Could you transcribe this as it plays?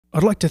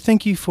I'd like to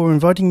thank you for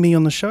inviting me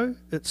on the show.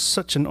 It's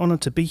such an honour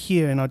to be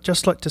here, and I'd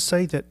just like to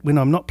say that when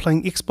I'm not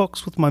playing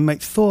Xbox with my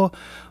mate Thor,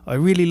 I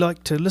really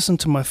like to listen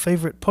to my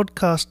favourite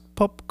podcast,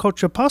 Pop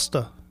Culture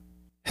Pasta.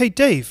 Hey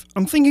Dave,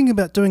 I'm thinking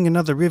about doing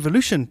another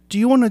revolution. Do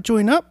you want to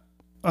join up?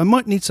 I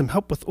might need some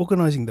help with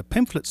organising the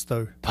pamphlets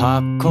though.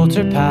 Pop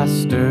Culture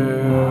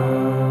Pastor.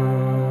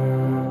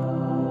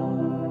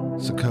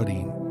 So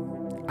Cody,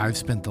 I've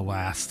spent the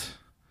last,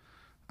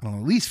 at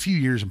least few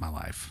years of my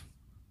life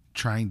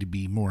trying to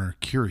be more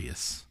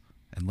curious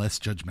and less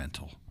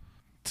judgmental.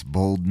 It's a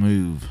bold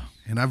move.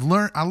 And I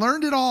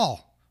learned it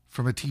all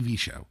from a TV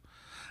show.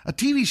 A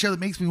TV show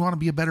that makes me want to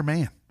be a better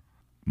man.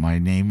 My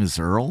name is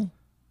Earl.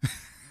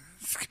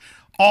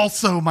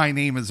 Also, my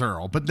name is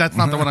Earl, but that's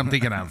not the one I'm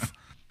thinking of.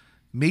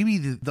 Maybe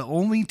the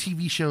only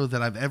TV show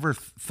that I've ever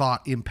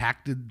thought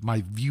impacted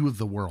my view of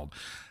the world.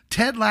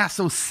 Ted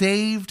Lasso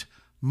saved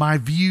my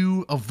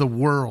view of the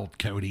world,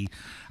 Cody.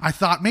 I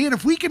thought, man,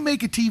 if we can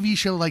make a TV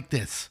show like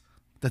this,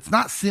 that's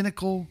not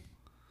cynical,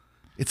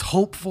 it's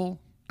hopeful.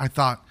 I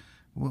thought,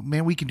 well,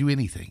 man, we can do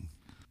anything.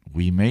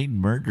 We made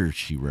Murder,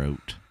 She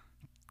Wrote.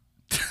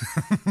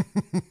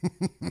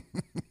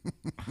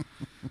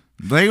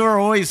 They were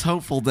always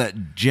hopeful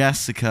that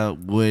Jessica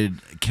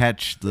would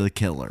catch the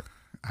killer.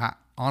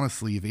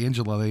 Honestly, if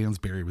Angela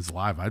Lansbury was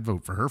alive, I'd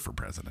vote for her for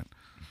president.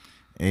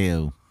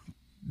 Ayo.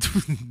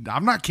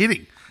 I'm not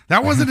kidding.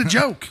 That wasn't a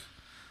joke.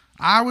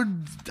 I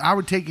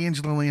would take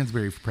Angela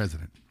Lansbury for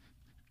president.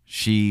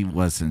 She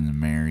was an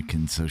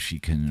American, so she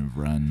couldn't have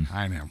run.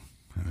 I know.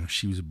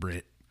 She was a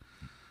Brit.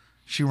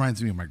 She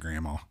reminds me of my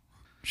grandma.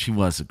 She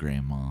was a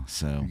grandma,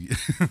 so.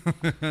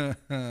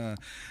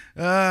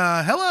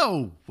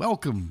 Hello.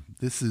 Welcome.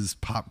 This is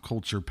Pop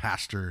Culture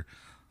Pastor,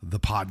 the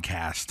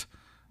podcast.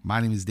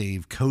 My name is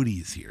Dave. Cody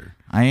is here.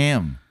 I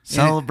am.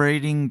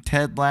 Celebrating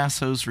Ted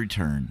Lasso's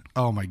return.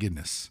 Oh, my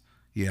goodness.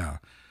 Yeah.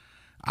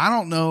 I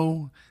don't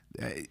know.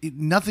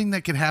 Nothing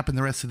that could happen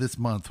the rest of this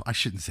month. I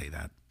shouldn't say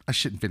that. I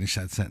shouldn't finish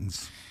that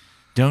sentence.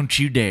 Don't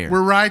you dare.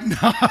 We're riding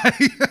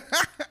high.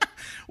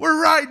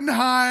 We're riding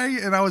high.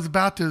 And I was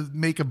about to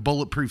make a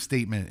bulletproof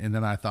statement. And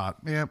then I thought,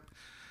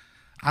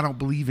 I don't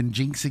believe in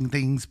jinxing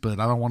things, but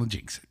I don't want to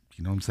jinx it.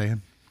 You know what I'm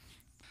saying?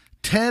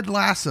 Ted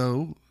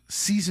Lasso,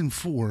 season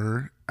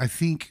 4, I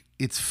think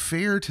it's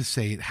fair to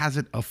say it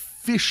hasn't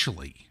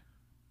officially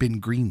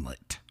been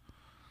greenlit.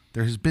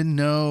 There has been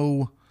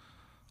no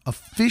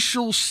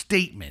official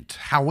statement.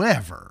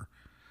 However,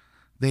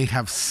 they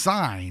have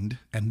signed,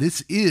 and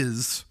this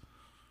is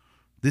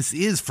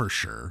for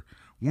sure,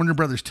 Warner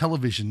Brothers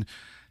Television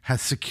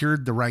has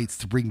secured the rights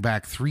to bring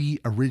back 3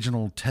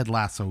 original Ted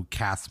Lasso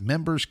cast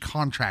members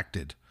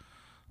contracted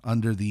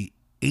under the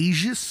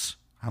aegis,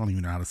 I don't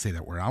even know how to say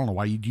that word. I don't know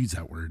why you'd use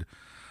that word,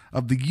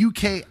 of the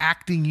UK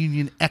Acting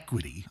Union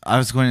Equity. I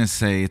was going to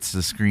say it's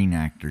the Screen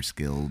Actors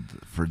Guild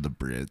for the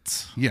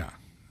Brits. Yeah.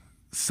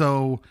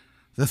 So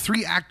the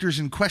 3 actors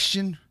in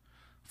question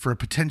for a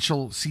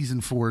potential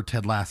season 4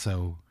 Ted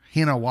Lasso: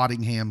 Hannah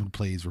Waddingham, who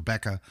plays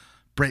Rebecca;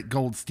 Brett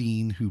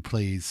Goldstein, who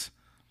plays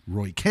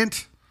Roy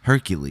Kent.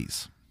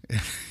 Hercules.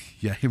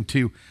 Yeah, him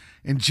too.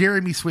 And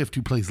Jeremy Swift,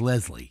 who plays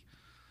Leslie.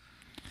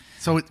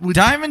 So it would,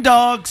 Diamond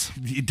Dogs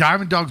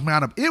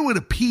mount up. It would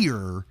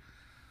appear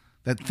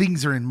that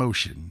things are in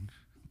motion,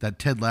 that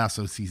Ted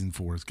Lasso season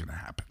 4 is going to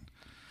happen.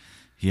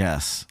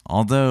 Yes,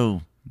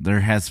 although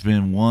there has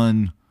been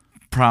one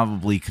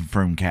probably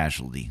confirmed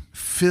casualty.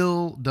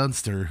 Phil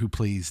Dunster, who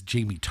plays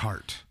Jamie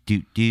Tart.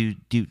 Doot.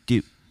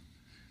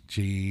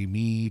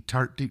 Jamie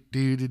Tart.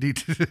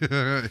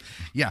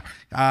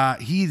 Yeah.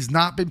 He's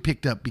not been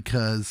picked up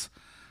because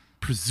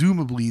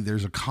presumably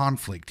there's a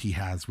conflict he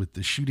has with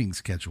the shooting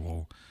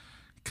schedule,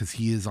 because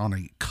he is on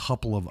a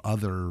couple of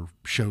other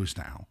shows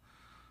now.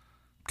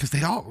 Because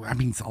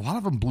a lot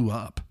of them blew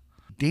up.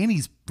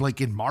 Danny's like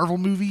in Marvel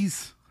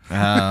movies.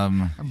 A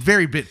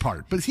very bit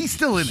part, but he's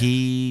still in it.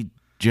 He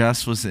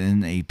just was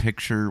in a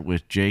picture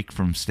with Jake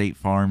from State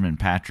Farm and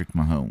Patrick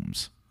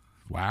Mahomes.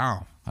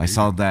 Wow. I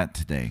saw that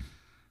today.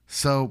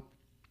 So,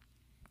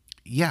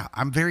 yeah,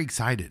 I'm very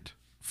excited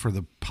for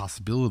the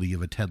possibility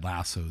of a Ted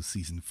Lasso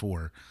season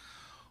 4.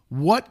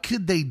 What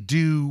could they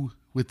do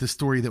with the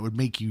story that would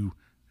make you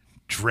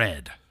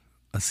dread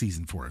a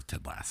season 4 of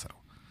Ted Lasso?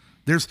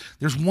 There's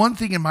one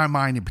thing in my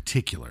mind in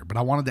particular, but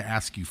I wanted to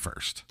ask you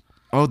first.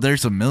 Oh,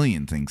 there's a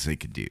million things they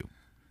could do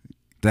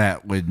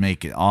that would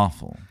make it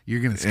awful. You're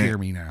going to scare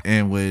me now.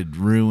 And would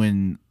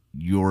ruin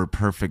your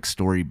perfect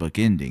storybook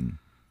ending,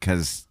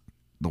 because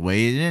the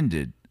way it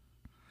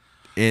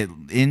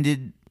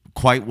ended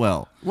quite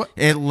well. What?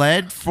 It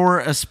led for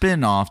a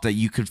spinoff that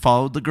you could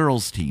follow the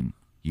girls' team.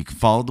 You could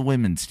follow the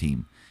women's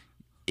team.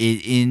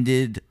 It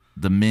ended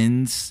the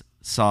men's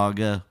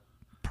saga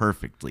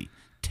perfectly.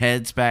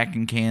 Ted's back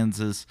in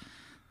Kansas.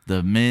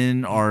 The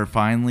men are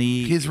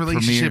finally his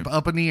relationship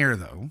up in the air,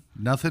 though.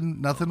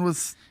 Nothing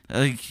was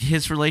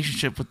his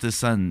relationship with his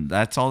son.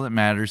 That's all that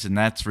matters, and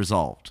that's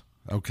resolved.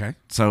 Okay.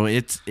 So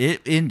it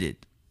ended.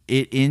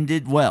 It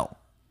ended well.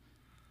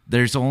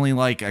 There's only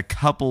like a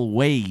couple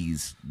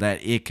ways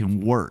that it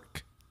can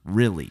work,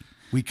 really.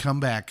 We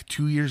come back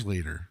 2 years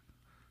later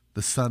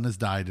the son has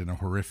died in a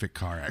horrific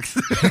car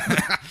accident.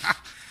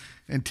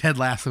 And Ted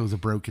Lasso is a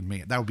broken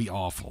man. That would be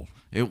awful.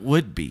 It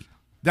would be.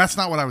 That's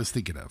not what I was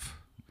thinking of.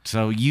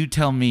 So you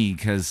tell me,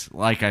 because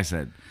like I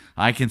said,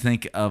 I can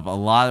think of a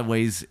lot of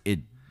ways it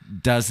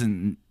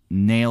doesn't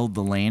nail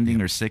the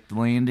landing or stick the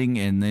landing,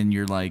 and then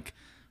you're like,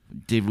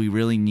 did we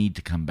really need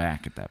to come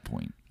back at that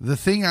point? The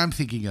thing I'm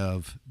thinking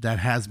of that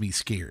has me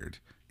scared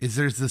is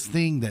there's this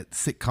thing that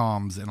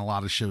sitcoms and a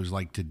lot of shows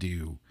like to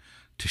do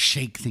to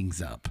shake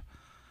things up.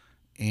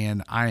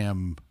 And I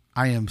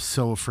am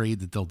so afraid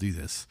that they'll do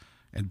this.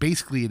 And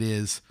basically it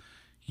is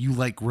you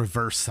like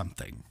reverse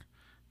something.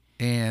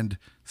 And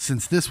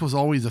since this was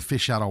always a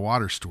fish out of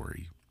water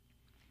story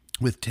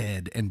with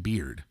Ted and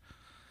Beard,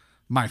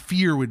 my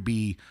fear would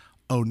be,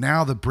 oh,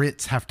 now the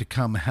Brits have to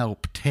come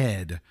help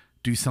Ted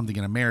do something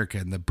in America,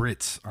 and the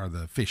Brits are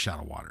the fish out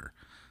of water.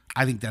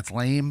 I think that's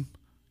lame,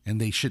 and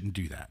they shouldn't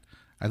do that.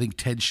 I think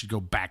Ted should go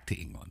back to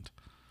England.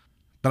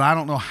 But I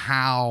don't know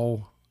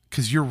how,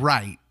 because you're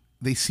right.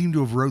 They seem to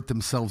have wrote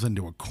themselves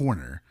into a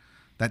corner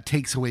that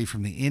takes away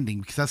from the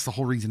ending, because that's the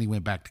whole reason he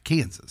went back to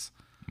Kansas,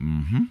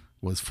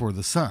 was for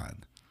the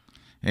son.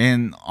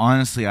 And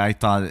honestly, I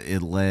thought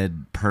it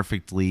led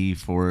perfectly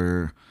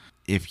for,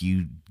 if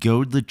you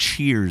go the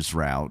Cheers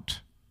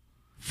route,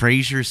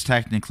 Frasier's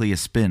technically a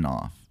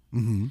spinoff.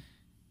 Mm-hmm.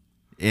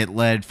 It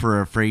led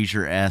for a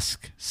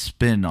Frasier-esque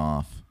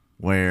spinoff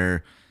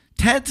where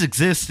Ted's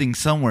existing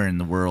somewhere in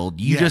the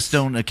world. You just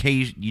don't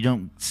you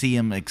don't see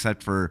him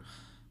except for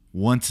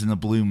once in a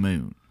blue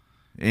moon.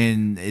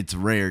 And it's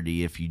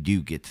rarity if you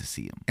do get to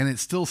see him. And it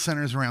still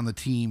centers around the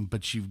team,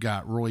 but you've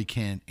got Roy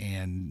Kent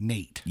and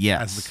Nate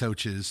as the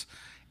coaches.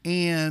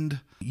 And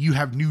you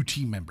have new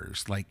team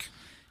members.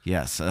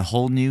 Yes, a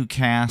whole new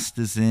cast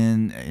is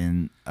in,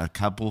 and a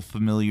couple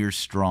familiar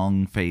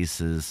strong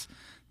faces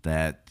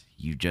that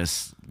you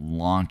just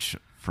launch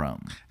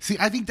from. See,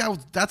 I think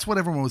that's what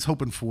everyone was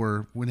hoping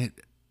for when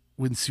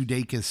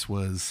Sudeikis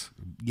was,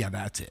 yeah,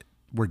 that's it.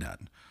 We're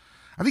done.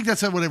 I think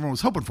that's what everyone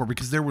was hoping for,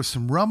 because there was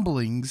some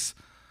rumblings,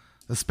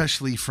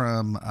 especially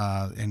from,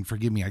 and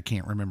forgive me, I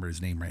can't remember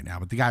his name right now,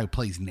 but the guy who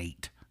plays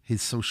Nate,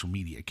 his social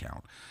media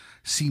account,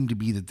 seemed to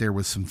be that there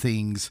was some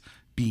things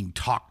being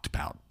talked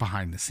about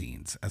behind the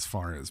scenes as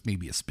far as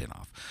maybe a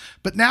spinoff.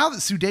 But now that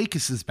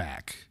Sudeikis is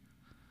back,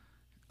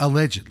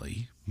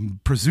 allegedly,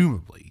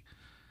 presumably,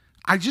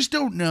 I just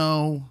don't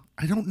know.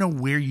 I don't know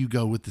where you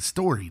go with the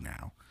story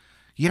now.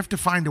 You have to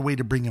find a way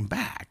to bring him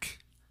back.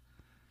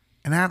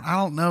 And I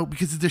don't know,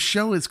 because the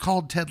show is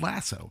called Ted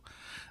Lasso.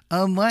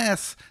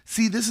 Unless,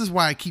 see, this is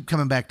why I keep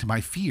coming back to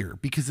my fear,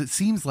 because it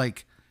seems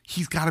like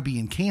he's got to be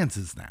in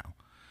Kansas now,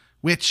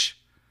 which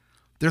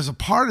there's a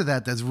part of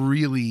that that's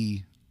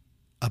really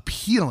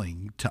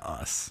appealing to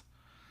us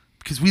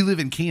because we live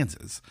in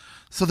Kansas.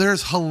 So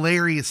there's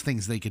hilarious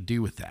things they could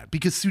do with that,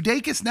 because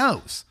Sudeikis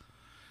knows.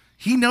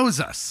 He knows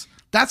us.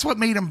 That's what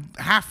made him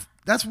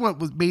that's what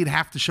was made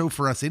half the show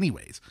for us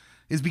anyways,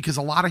 is because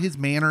a lot of his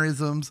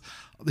mannerisms,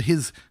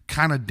 his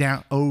kind of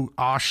down,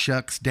 aw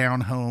shucks,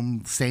 down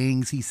home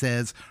sayings he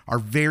says are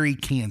very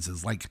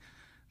Kansas. Like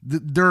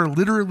there are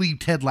literally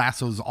Ted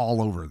Lassos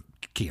all over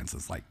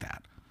Kansas like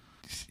that.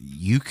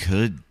 You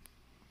could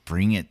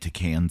bring it to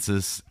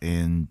Kansas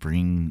and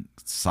bring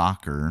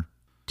soccer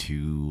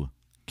to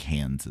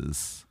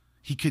Kansas.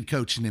 He could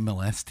coach an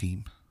MLS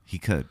team. He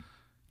could.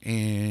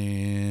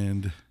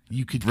 And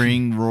you could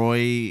bring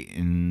Roy,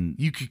 and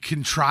you could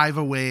contrive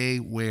a way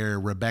where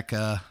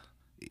Rebecca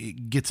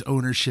gets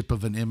ownership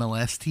of an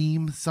MLS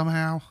team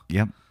somehow.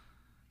 Yep.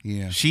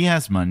 Yeah. She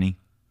has money.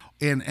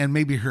 And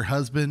maybe her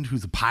husband,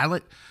 who's a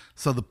pilot.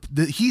 So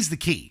he's the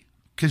key,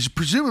 because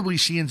presumably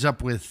she ends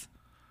up with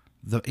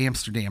the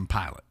Amsterdam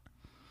pilot.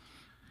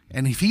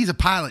 And if he's a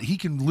pilot, he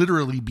can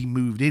literally be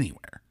moved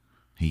anywhere.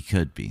 He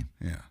could be.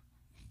 Yeah.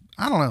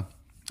 I don't know.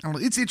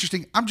 It's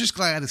interesting. I'm just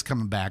glad it's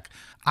coming back.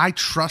 I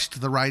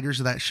trust the writers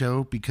of that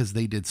show because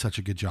they did such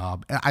a good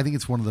job. I think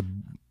it's one of the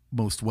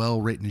most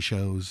well-written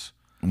shows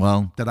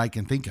that I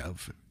can think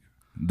of.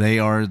 They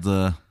are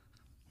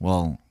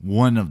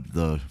one of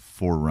the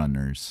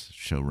showrunners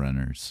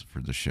for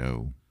the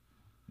show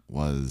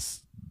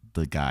was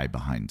the guy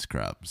behind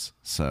Scrubs.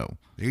 So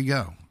there you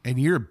go. And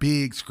you're a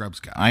big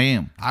Scrubs guy. I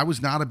am. I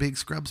was not a big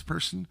Scrubs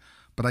person,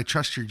 but I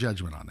trust your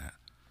judgment on that.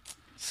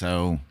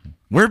 So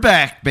we're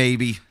back,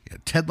 baby. Yeah,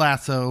 Ted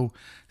Lasso,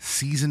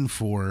 season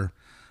 4.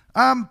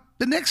 The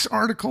next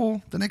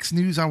article, the next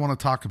news I want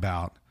to talk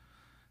about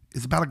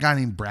is about a guy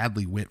named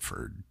Bradley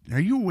Whitford. Are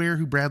you aware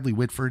who Bradley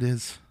Whitford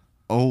is?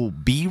 Oh,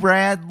 B.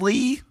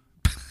 Radley?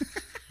 B.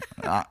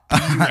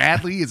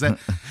 Radley? Is that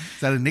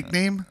a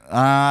nickname?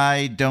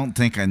 I don't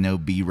think I know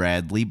B.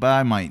 Radley, but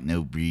I might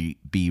know B.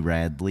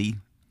 Radley.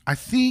 I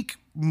think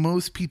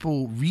most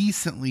people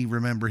recently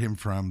remember him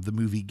from the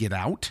movie Get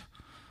Out.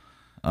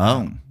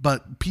 Oh.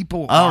 But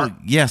people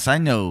yes, I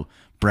know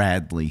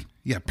Bradley.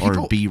 Yeah,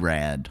 or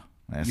B-Rad,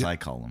 as I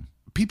call him.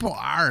 People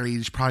our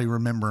age probably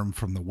remember him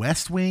from The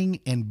West Wing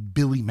and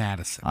Billy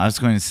Madison. I was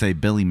going to say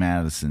Billy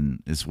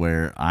Madison is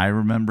where I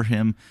remember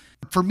him.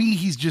 For me,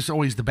 he's just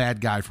always the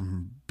bad guy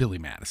from Billy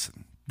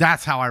Madison.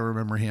 That's how I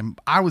remember him.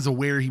 I was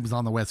aware he was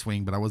on the West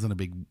Wing, but I wasn't a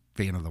big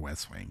fan of the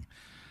West Wing.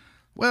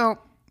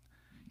 Well,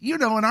 you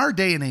know, in our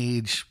day and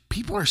age,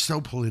 people are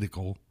so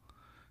political.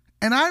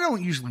 And I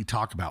don't usually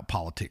talk about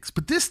politics,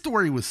 but this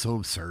story was so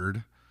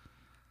absurd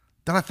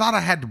that I thought I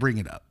had to bring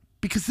it up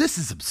because this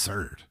is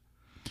absurd.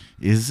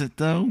 Is it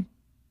though?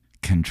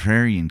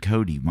 Contrarian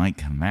Cody might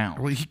come out.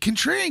 Well,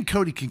 Contrarian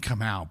Cody can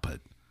come out, but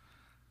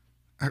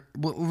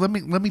let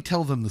me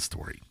tell them the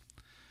story.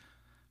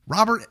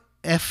 Robert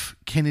F.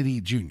 Kennedy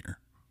Jr.,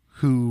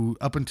 who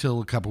up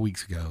until a couple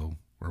weeks ago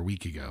or a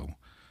week ago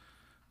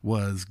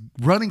was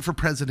running for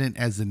president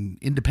as an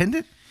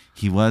independent.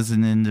 He was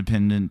an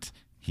independent.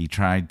 He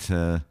tried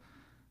to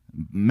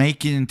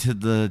make it into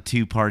the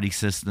two-party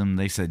system.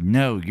 They said,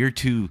 no, you're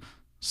too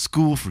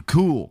school for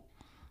cool.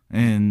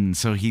 And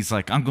so he's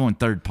like, I'm going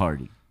third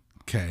party.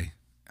 Okay.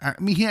 I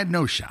mean, he had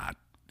no shot.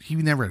 He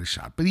never had a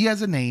shot. But he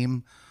has a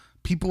name.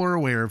 People are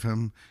aware of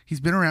him. He's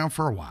been around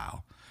for a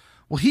while.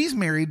 Well, he's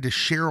married to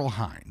Cheryl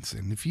Hines.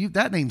 And if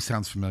that name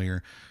sounds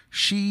familiar,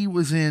 she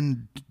was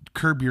in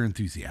Curb Your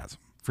Enthusiasm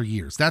for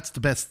years. That's the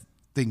best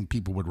thing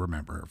people would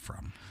remember her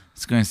from. I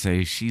was going to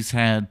say, she's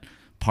had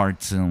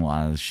parts in a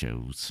lot of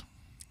shows.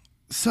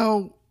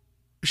 So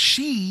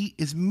she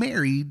is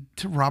married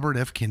to Robert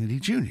F.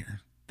 Kennedy Jr.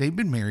 They've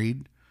been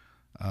married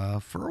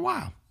for a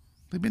while.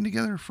 They've been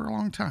together for a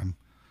long time.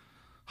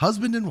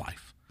 Husband and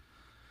wife.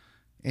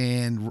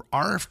 And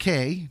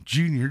RFK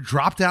Jr.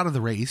 dropped out of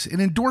the race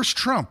and endorsed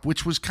Trump,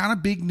 which was kind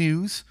of big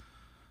news.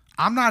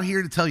 I'm not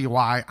here to tell you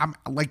why. I'm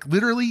like,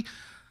 literally,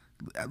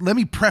 let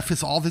me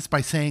preface all this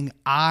by saying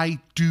I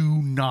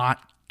do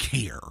not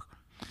care.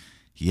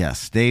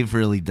 Yes, Dave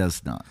really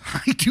does not.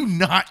 I do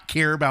not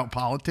care about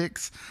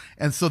politics.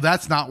 And so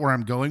that's not where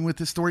I'm going with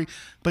this story.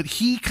 But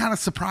he kind of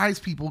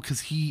surprised people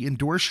because he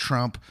endorsed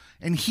Trump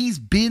and he's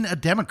been a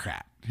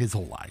Democrat his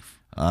whole life.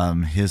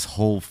 His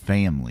whole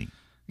family.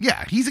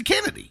 Yeah, he's a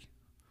Kennedy.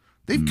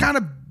 They've kind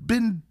of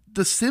been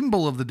the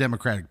symbol of the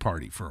Democratic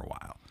Party for a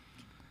while.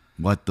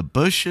 What the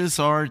Bushes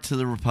are to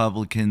the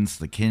Republicans,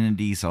 the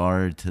Kennedys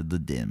are to the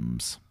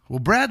Dems. Well,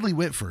 Bradley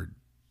Whitford,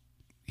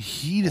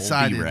 he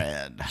decided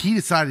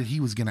he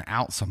was going to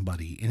out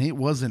somebody, and it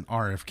wasn't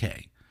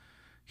RFK.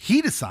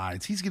 He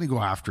decides he's going to go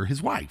after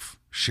his wife,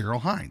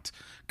 Cheryl Hines,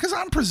 because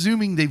I'm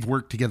presuming they've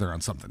worked together on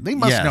something. They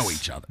must know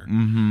each other.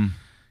 Mm-hmm.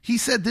 He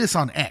said this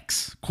on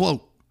X,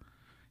 quote,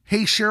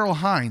 "Hey, Cheryl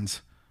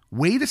Hines,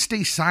 way to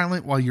stay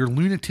silent while your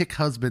lunatic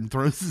husband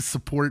throws his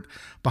support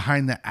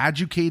behind the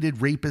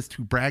educated rapist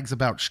who brags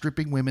about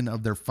stripping women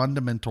of their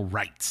fundamental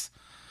rights.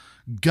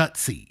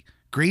 Gutsy.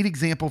 Great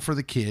example for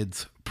the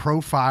kids.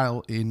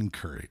 Profile in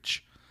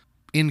courage."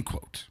 End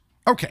quote.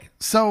 Okay,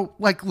 so,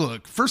 like,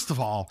 look, first of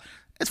all,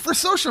 as far as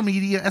social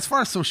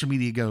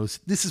media goes,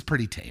 this is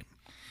pretty tame.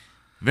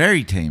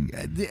 Very tame.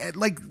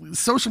 Like,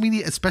 social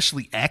media,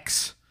 especially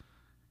X,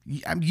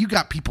 you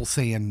got people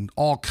saying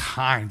all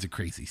kinds of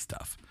crazy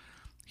stuff.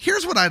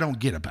 Here's what I don't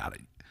get about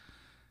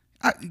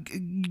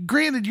it.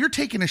 Granted, you're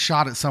taking a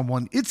shot at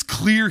someone. It's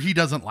clear he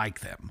doesn't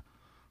like them,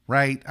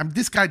 right?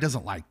 This guy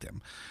doesn't like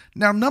them.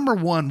 Now, number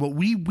one, what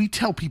we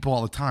tell people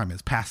all the time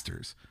as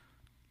pastors,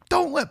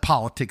 don't let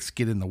politics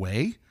get in the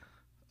way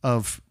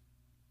of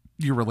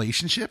your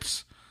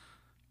relationships.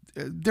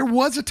 There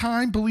was a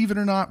time, believe it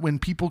or not, when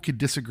people could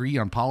disagree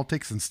on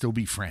politics and still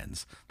be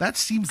friends. That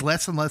seems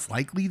less and less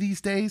likely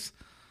these days.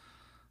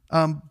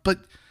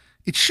 But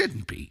it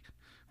shouldn't be.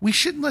 We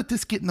shouldn't let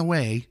this get in the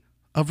way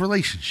of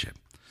relationship.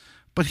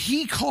 But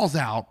he calls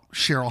out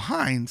Cheryl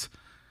Hines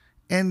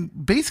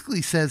and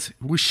basically says,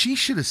 well, she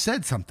should have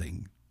said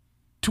something.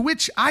 To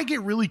which I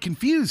get really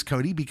confused,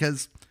 Cody,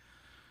 because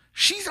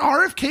she's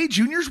RFK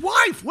Jr.'s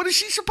wife. What is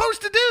she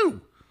supposed to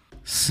do?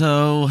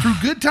 So, through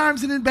good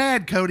times and in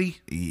bad, Cody.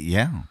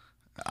 Yeah.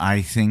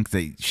 I think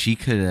that she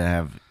could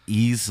have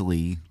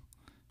easily,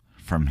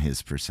 from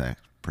his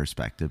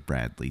perspective,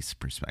 Bradley's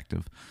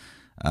perspective,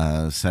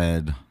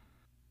 said,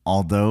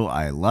 although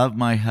I love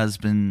my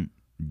husband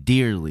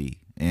dearly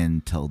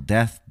and till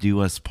death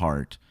do us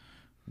part,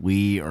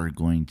 we are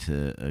going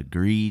to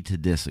agree to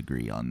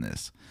disagree on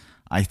this.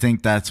 I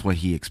think that's what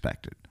he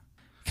expected.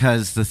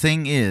 Because the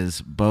thing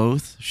is,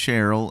 both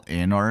Cheryl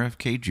and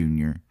RFK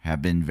Jr.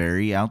 have been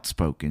very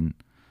outspoken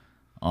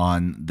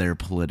on their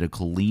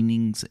political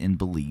leanings and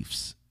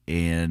beliefs.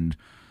 And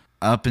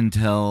up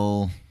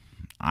until,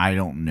 I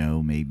don't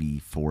know, maybe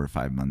 4 or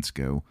 5 months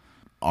ago,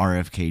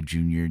 RFK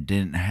Jr.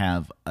 didn't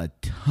have a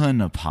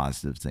ton of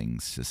positive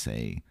things to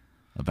say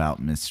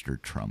about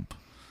Mr. Trump.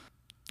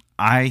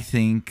 I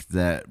think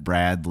that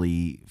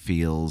Bradley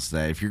feels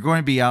that if you're going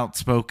to be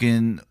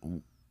outspoken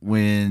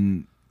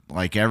when,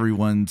 like,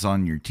 everyone's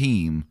on your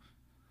team,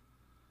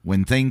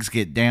 when things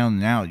get down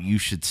and out, you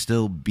should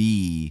still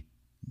be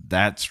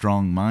that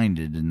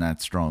strong-minded and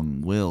that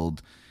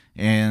strong-willed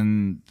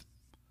and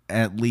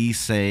at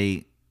least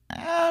say,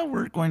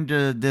 we're going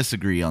to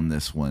disagree on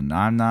this one.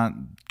 I'm not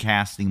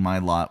casting my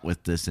lot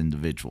with this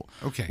individual.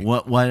 Okay.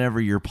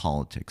 Whatever your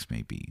politics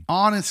may be.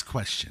 Honest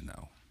question,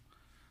 though.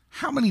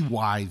 How many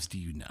wives do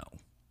you know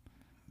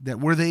that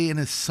were they in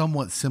a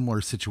somewhat similar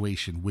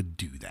situation would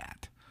do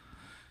that?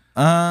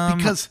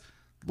 Because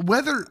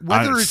whether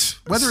it's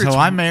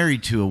I'm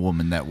married to a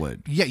woman that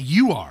would. Yeah,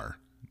 you are.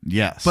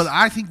 Yes. But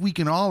I think we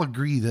can all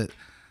agree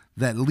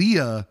that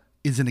Leah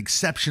is an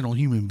exceptional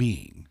human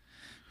being.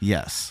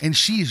 Yes. And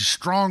she is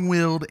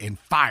strong-willed and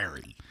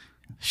fiery.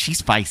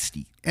 She's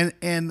feisty.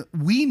 And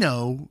we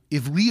know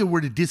if Leah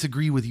were to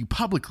disagree with you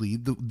publicly,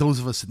 those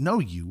of us that know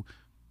you,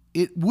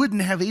 it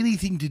wouldn't have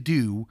anything to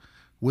do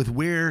with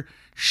where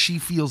she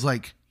feels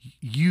like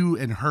you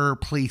and her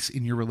place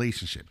in your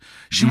relationship.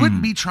 She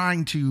wouldn't be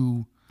trying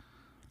to,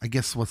 I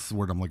guess what's the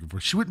word I'm looking for?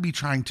 She wouldn't be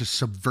trying to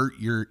subvert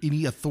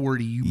any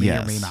authority you may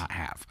or may not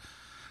have.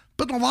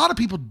 But a lot of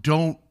people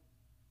don't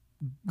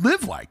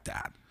live like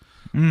that.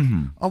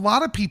 Mm-hmm. A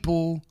lot of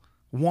people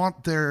a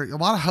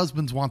lot of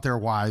husbands want their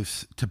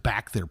wives to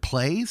back their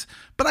plays,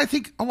 but I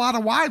think a lot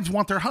of wives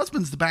want their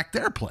husbands to back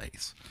their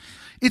plays.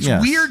 It's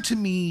weird to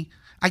me.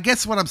 I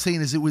guess what I'm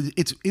saying is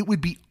it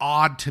would be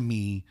odd to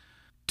me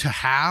to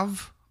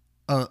have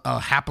a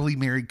happily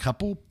married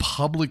couple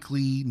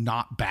publicly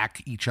not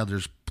back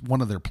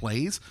one of their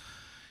plays.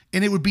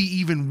 And it would be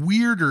even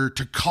weirder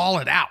to call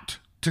it out,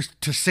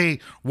 to say,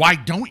 why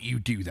don't you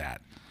do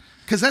that?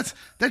 Because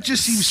that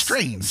just seems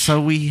strange.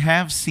 So we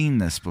have seen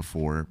this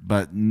before,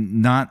 but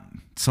not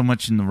so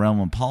much in the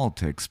realm of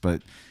politics,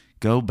 but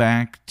go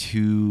back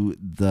to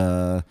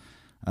the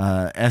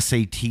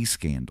SAT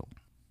scandal.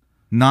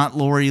 Not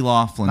Lori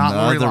Loughlin,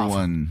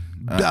 one.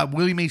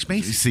 William H.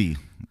 Macy. See,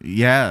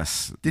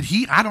 yes. Did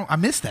he? I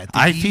missed that.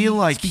 I feel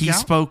like he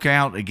spoke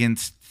out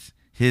against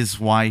his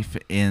wife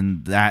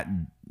in that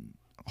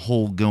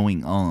whole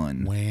going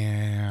on.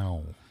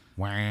 Wow.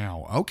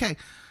 Okay.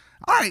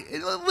 All right.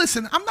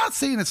 Listen, I'm not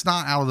saying it's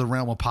not out of the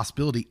realm of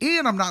possibility,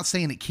 and I'm not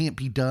saying it can't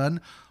be done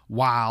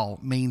while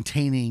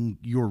maintaining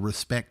your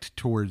respect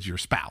towards your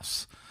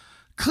spouse.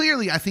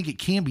 Clearly, I think it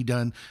can be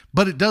done,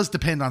 but it does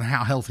depend on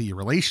how healthy your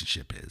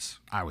relationship is,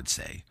 I would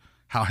say,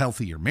 how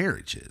healthy your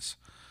marriage is.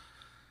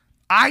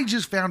 I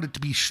just found it to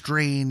be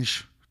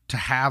strange to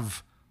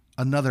have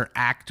another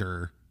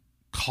actor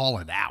call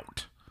it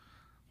out.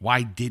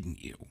 Why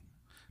didn't you?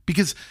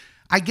 Because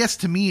I guess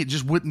to me, it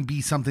just wouldn't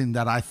be something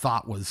that I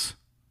thought was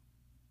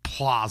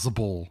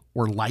plausible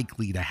or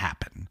likely to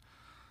happen.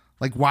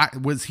 Like, why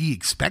was he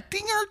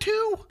expecting her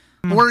to?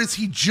 Or is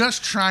he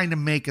just trying to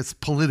make a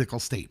political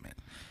statement?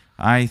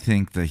 I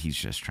think that he's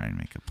just trying to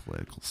make a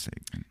political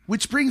statement.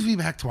 Which brings me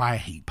back to why I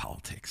hate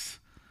politics.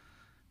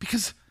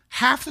 Because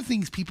half the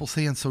things people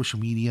say on social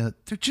media,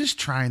 they're just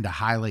trying to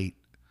highlight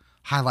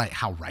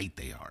how right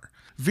they are.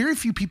 Very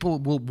few people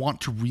will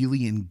want to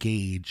really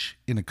engage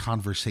in a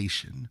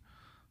conversation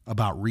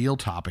about real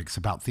topics,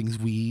 about things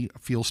we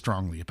feel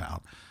strongly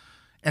about,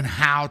 and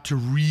how to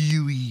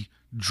really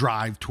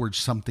drive towards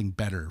something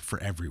better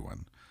for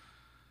everyone.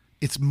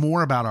 It's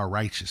more about our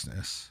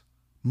righteousness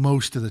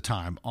most of the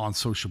time on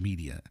social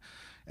media.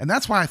 And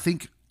that's why I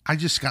think I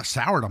just got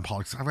soured on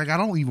politics. I'm like, I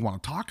don't even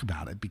want to talk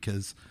about it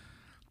because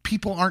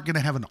people aren't going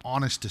to have an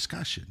honest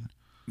discussion.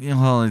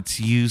 Yeah, well, it's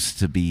used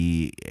to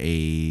be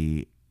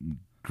a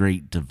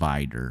great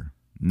divider,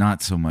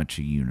 not so much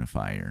a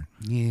unifier.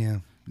 Yeah.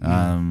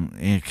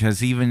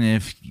 Because even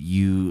if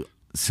you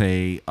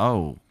say,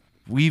 oh,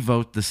 we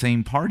vote the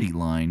same party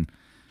line,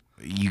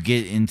 you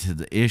get into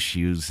the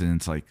issues and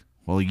it's like,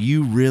 well,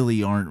 you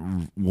really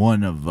aren't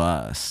one of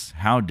us.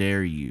 How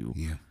dare you?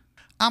 Yeah.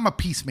 I'm a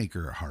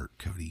peacemaker at heart,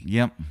 Cody.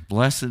 Yep.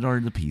 Blessed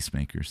are the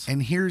peacemakers.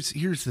 And here's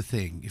the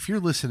thing. If you're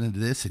listening to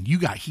this and you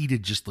got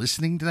heated just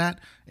listening to that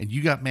and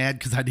you got mad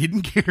because I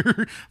didn't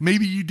care,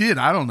 maybe you did.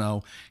 I don't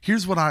know.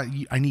 Here's what I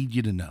need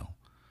you to know.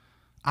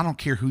 I don't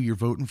care who you're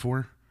voting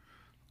for.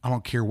 I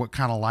don't care what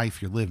kind of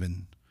life you're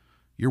living.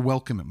 You're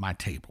welcome at my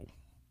table.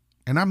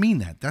 And I mean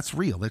that. That's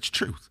real. That's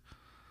truth.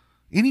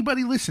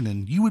 Anybody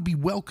listening, you would be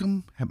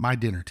welcome at my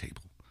dinner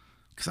table.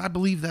 Because I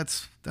believe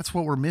that's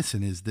what we're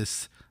missing is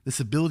this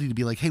ability to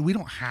be like, hey, we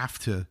don't have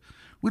to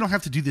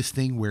do this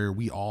thing where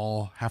we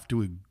all have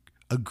to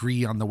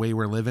agree on the way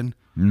we're living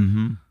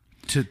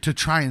to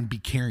try and be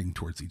caring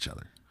towards each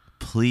other.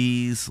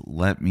 Please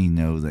let me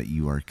know that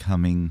you are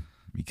coming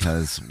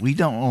because we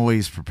don't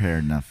always prepare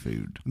enough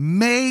food.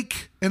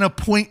 Make an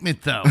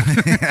appointment, though.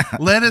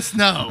 Let us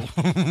know.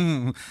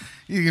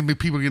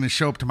 People are going to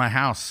show up to my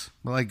house.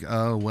 We're like,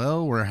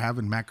 well, we're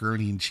having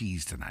macaroni and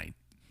cheese tonight.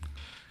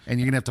 And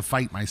you're going to have to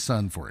fight my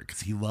son for it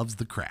because he loves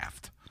the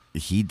craft.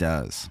 He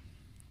does.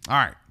 All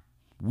right.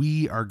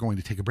 We are going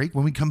to take a break.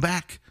 When we come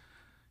back,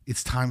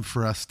 it's time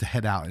for us to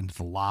head out into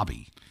the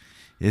lobby.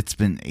 It's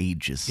been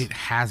ages. It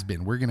has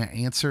been. We're going to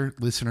answer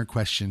listener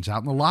questions out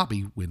in the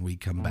lobby when we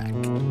come back.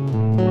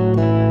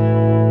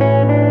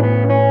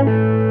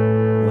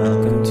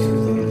 Welcome to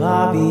the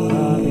lobby.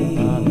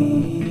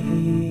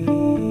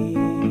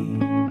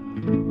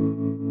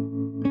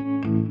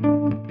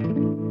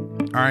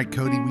 All right,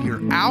 Cody, we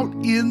are out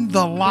in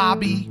the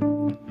lobby.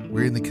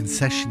 We're in the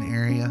concession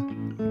area.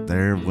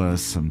 There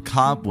was some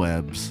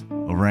cobwebs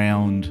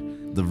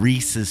around the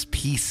Reese's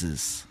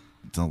Pieces.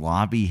 The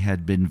lobby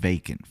had been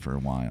vacant for a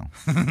while.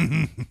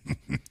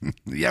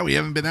 Yeah, we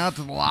haven't been out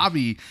to the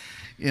lobby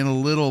in a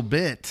little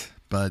bit,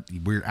 but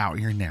we're out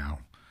here now.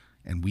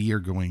 and we are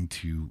going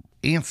to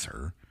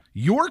answer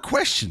your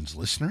questions,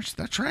 listeners.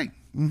 That's right.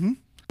 Mm-hmm.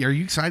 Are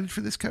you excited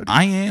for this, Cody?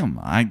 I am.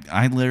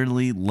 I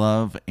literally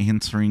love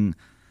answering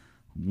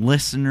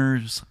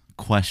listeners'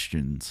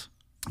 questions.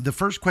 The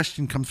first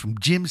question comes from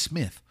Jim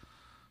Smith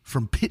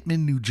from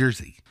Pittman, New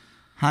Jersey.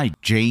 Hi,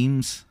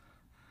 James.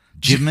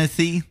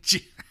 Jimothy.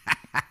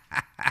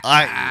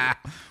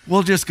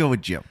 We'll just go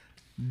with Jim.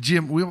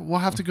 Jim, we'll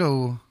have to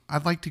go.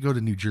 I'd like to go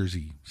to New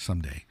Jersey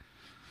someday.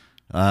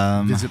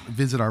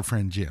 Visit our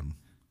friend Jim.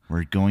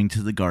 We're going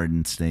to the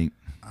Garden State.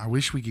 I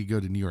wish we could go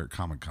to New York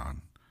Comic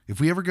Con. If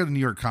we ever go to New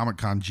York Comic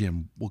Con,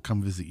 Jim, we'll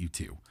come visit you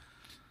too.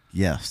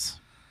 Yes.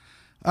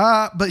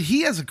 But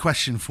he has a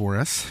question for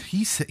us.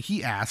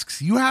 He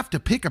asks, you have to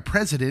pick a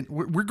president.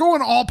 We're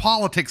going all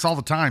politics all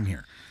the time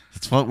here.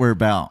 That's what we're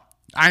about.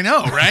 I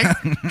know, right?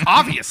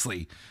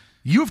 Obviously.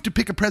 You have to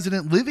pick a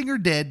president, living or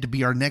dead, to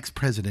be our next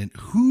president.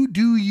 Who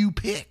do you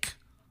pick?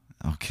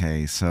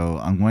 Okay, so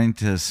I'm going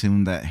to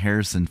assume that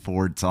Harrison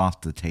Ford's off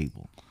the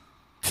table.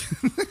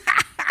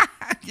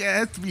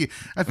 Yeah, it has to be.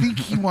 I think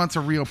he wants a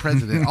real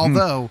president.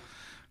 Although,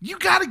 you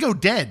got to go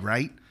dead,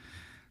 right?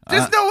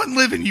 There's no one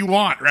living you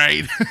want,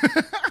 right?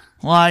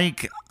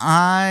 Like,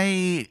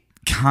 I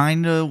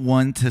kind of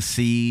want to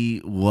see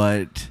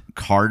what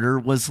Carter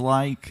was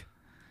like.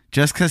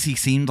 Just because he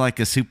seemed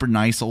like a super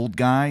nice old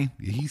guy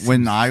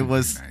when I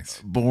was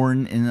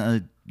born in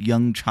a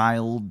young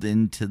child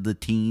into the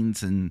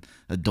teens and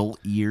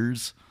adult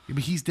years. Yeah,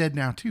 but he's dead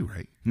now too,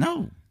 right?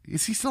 No.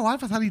 Is he still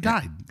alive? I thought he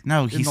died.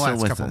 No, he's in the still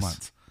last with couple us.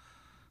 Months.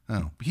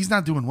 Oh, he's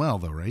not doing well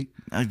though, right?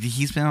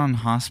 He's been on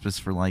hospice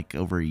for like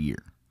over a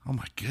year. Oh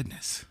my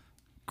goodness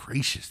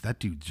gracious, that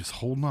dude just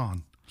holding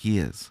on. He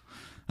is.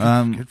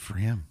 Good for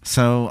him.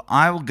 So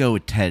I will go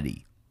with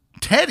Teddy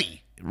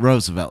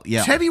Roosevelt.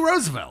 Yeah, Teddy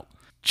Roosevelt.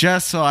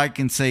 Just so I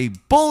can say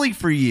bully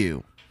for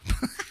you.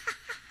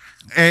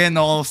 And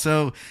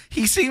also,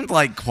 he seemed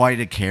like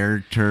quite a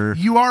character.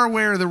 You are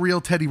aware the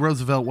real Teddy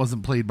Roosevelt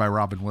wasn't played by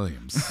Robin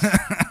Williams.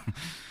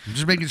 I'm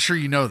just making sure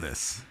you know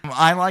this.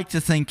 I like to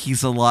think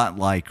he's a lot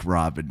like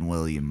Robin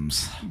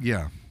Williams.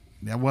 Yeah.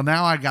 Yeah. Well,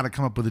 now I got to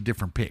come up with a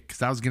different pick because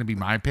that was going to be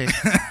my pick,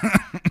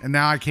 and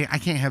now I can't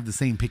have the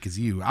same pick as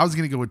you. I was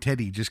going to go with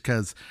Teddy just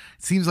because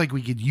it seems like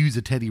we could use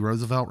a Teddy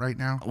Roosevelt right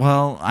now.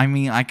 Well, I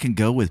mean, I can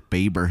go with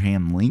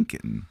Abraham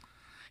Lincoln.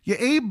 Yeah,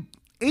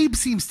 Abe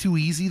seems too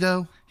easy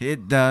though.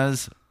 It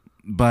does,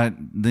 but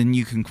then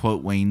you can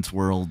quote Wayne's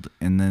World,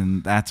 and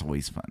then that's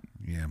always fun.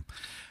 Yeah.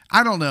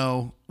 I don't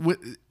know.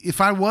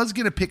 If I was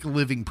going to pick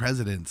living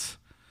presidents,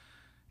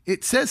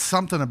 it says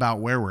something about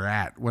where we're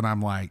at when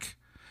I'm like,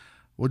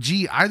 well,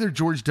 gee, either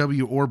George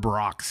W. or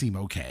Barack seem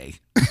okay.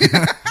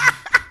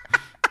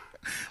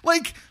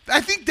 Like,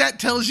 I think that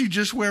tells you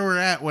just where we're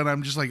at when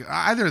I'm just like,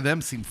 either of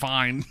them seem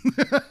fine.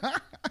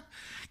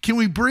 Can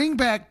we bring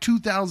back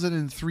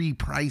 2003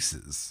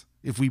 prices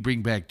if we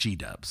bring back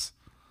G-dubs?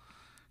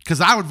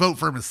 Because I would vote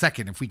for him a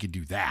second if we could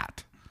do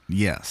that.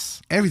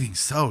 Yes.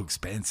 Everything's so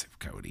expensive,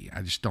 Cody.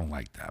 I just don't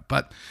like that.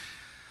 But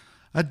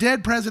a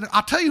dead president,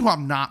 I'll tell you who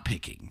I'm not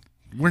picking.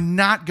 We're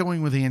not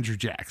going with Andrew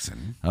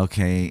Jackson.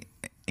 Okay.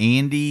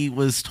 Andy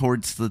was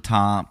towards the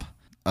top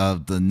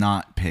of the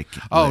not pick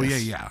Oh,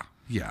 list.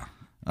 yeah.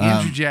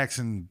 Andrew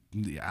Jackson,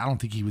 I don't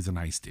think he was a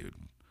nice dude.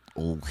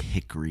 Old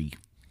hickory.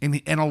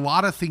 And a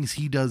lot of things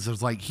he does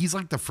is like, he's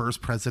like the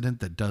first president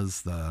that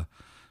does the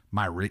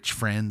my rich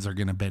friends are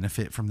going to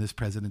benefit from this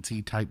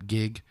presidency type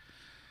gig.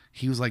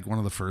 He was like one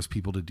of the first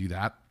people to do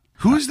that.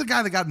 Who's the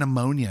guy that got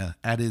pneumonia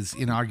at his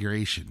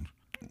inauguration?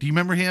 Do you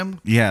remember him?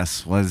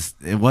 Yes.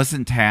 It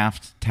wasn't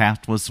Taft.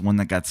 Taft was the one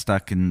that got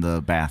stuck in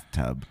the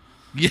bathtub.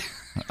 Yeah.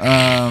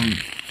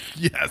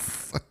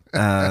 Yes.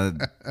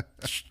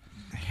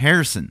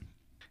 Harrison.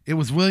 It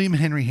was William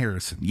Henry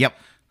Harrison. Yep.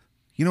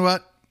 You know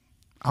what?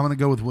 I'm going to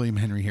go with William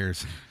Henry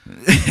Harrison.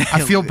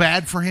 I feel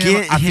bad for him.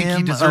 Get I think him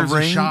he deserves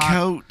a shot.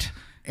 raincoat.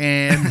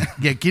 And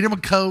yeah, get him a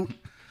coat.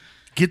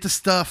 Get the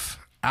stuff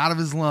out of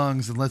his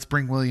lungs, and let's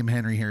bring William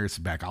Henry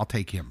Harrison back. I'll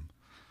take him.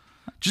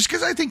 Just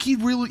because I think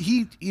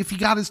if he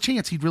got his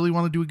chance, he'd really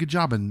want to do a good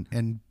job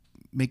and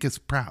make us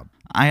proud.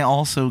 I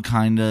also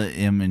kind of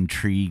am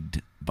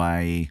intrigued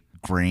by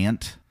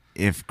Grant.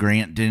 If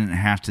Grant didn't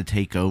have to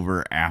take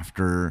over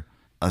after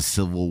a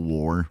civil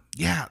war.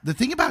 Yeah, the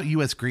thing about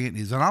U.S. Grant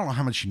is, and I don't know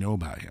how much you know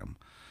about him,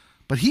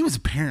 but he was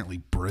apparently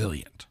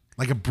brilliant.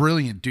 Like a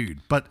brilliant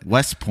dude, but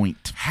West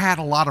Point. had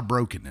a lot of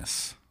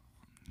brokenness.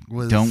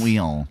 Don't we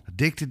all?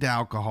 Addicted to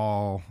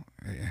alcohol.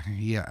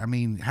 Yeah, I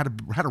mean, had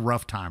a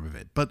rough time of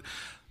it. But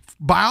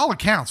by all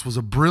accounts, was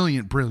a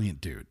brilliant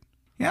dude.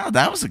 Yeah,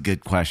 that was a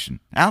good question.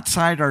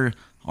 Outside our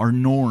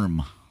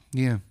norm.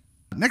 Yeah.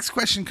 Next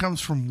question comes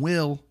from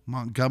Will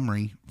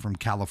Montgomery from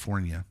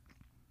California.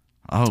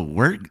 Oh,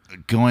 we're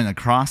going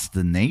across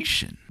the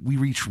nation. We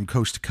reach from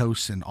coast to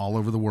coast and all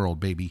over the world,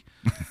 baby.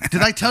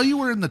 Did I tell you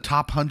we're in the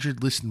top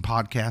 100 listened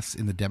podcasts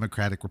in the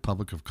Democratic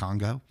Republic of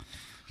Congo?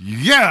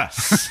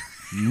 Yes.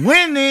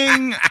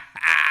 Winning.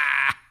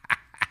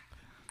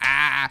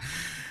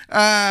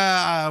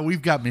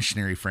 We've got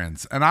missionary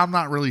friends, and I'm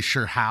not really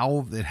sure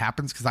how it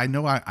happens because I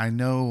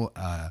know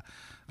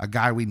a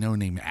guy we know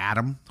named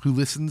Adam who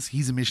listens.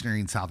 He's a missionary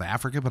in South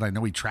Africa, but I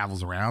know he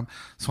travels around.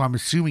 So I'm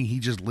assuming he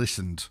just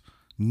listened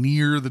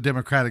near the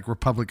Democratic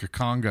Republic of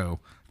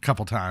Congo a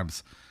couple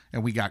times,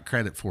 and we got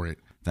credit for it.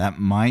 That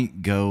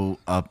might go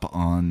up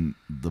on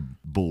the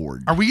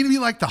board. Are we going to be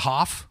like the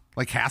Hoff,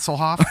 like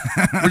Hasselhoff?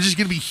 We're just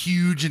going to be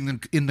huge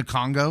in the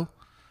Congo?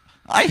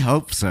 I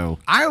hope so.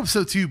 I hope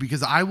so too,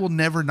 because I will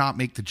never not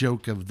make the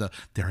joke of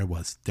there I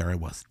was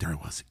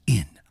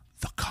in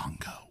the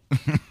Congo.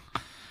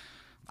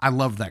 I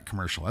love that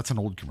commercial. That's an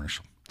old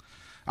commercial.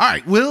 All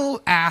right.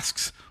 Will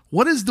asks,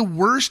 what is the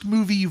worst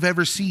movie you've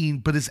ever seen,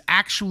 but is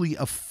actually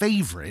a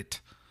favorite?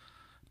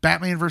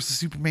 Batman versus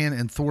Superman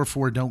and Thor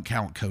 4 don't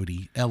count,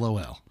 Cody.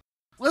 LOL.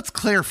 Let's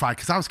clarify,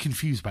 because I was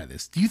confused by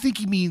this. Do you think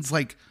he means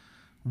like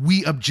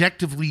we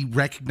objectively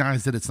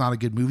recognize that it's not a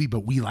good movie,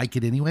 but we like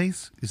it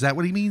anyways? Is that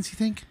what he means, you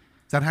think?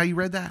 Is that how you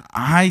read that?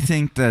 I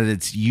think that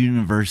it's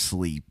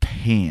universally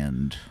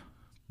panned.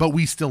 But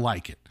we still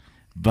like it.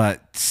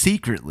 But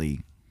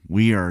secretly,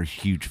 we are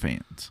huge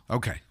fans.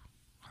 Okay.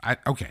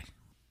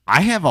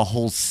 I have a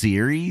whole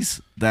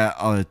series that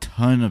a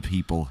ton of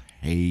people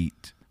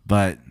hate,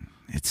 but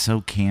it's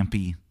so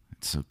campy.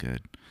 It's so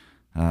good.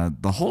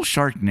 The whole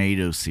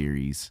Sharknado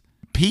series,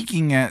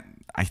 peaking at,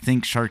 I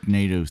think,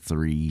 Sharknado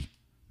 3,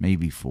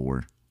 maybe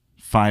 4.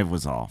 5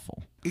 was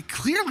awful. It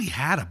clearly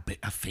had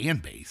a fan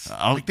base.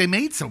 Oh. Like, they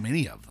made so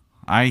many of them.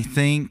 I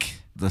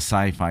think the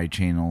Sci-Fi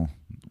Channel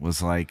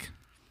was like,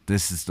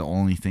 this is the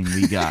only thing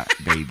we got,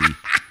 baby.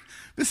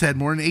 This had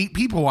more than 8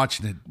 people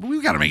watching it.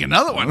 We've got to make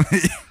another one.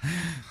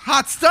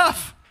 Hot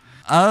stuff.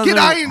 Get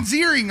Ian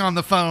Ziering on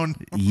the phone.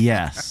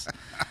 Yes.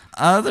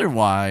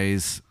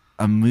 Otherwise,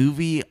 a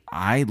movie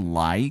I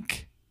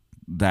like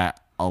that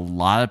a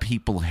lot of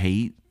people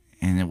hate,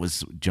 and it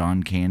was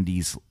John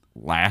Candy's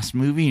last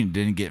movie and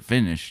didn't get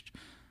finished,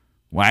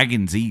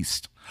 Wagons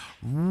East.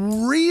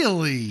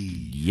 Really?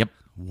 Yep.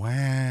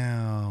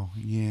 Wow.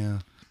 Yeah.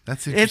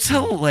 That's interesting. It's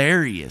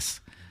hilarious.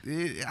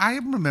 I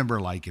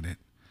remember liking it.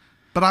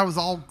 But I was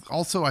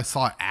I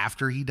saw it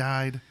after he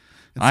died.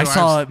 And I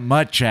saw it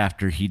much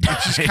after he died.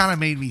 It just kind of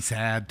made me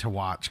sad to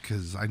watch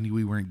because I knew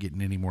we weren't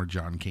getting any more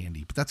John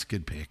Candy. But that's a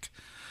good pick.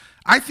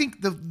 I think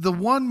the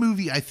one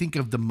movie I think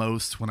of the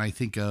most when I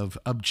think of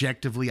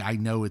objectively, I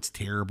know it's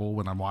terrible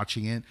when I'm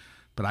watching it,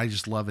 but I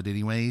just love it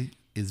anyway,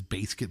 is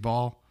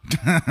Basketball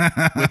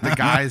with the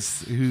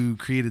guys who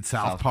created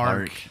South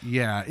Park.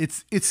 Yeah,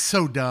 it's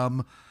so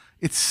dumb.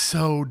 It's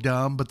so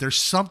dumb, but there's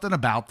something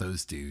about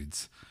those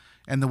dudes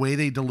and the way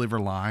they deliver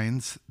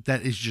lines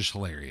that is just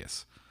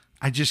hilarious.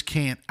 I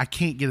can't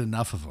get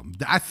enough of them.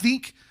 I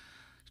think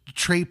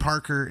Trey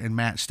Parker and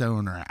Matt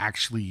Stone are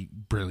actually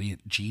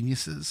brilliant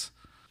geniuses.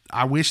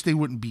 I wish they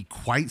wouldn't be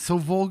quite so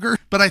vulgar,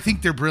 but I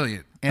think they're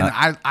brilliant. And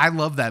I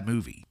love that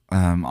movie.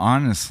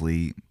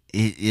 Honestly,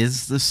 it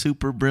is the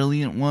super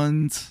brilliant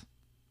ones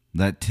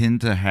that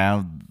tend to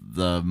have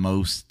the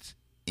most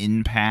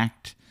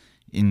impact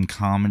in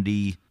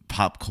comedy,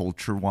 pop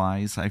culture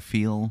wise, I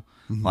feel.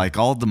 Mm-hmm. Like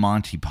all the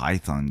Monty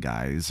Python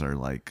guys are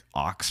like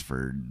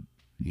Oxford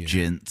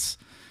gents.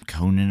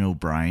 Conan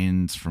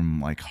O'Brien's from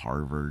like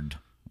Harvard.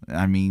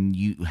 I mean,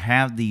 you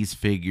have these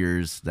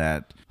figures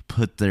that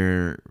put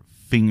their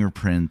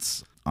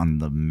fingerprints on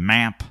the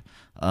map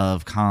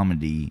of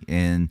comedy,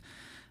 and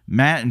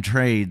Matt and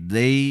Trey,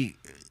 they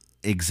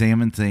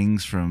examine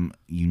things from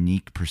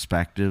unique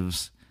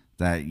perspectives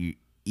that you,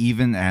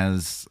 even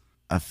as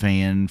a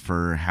fan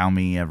for how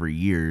many ever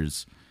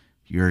years,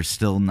 you're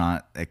still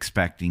not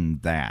expecting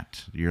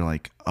that. You're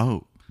like,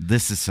 oh,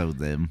 this is so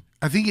them.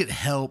 I think it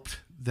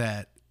helped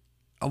that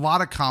a lot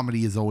of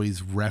comedy is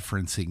always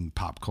referencing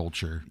pop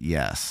culture.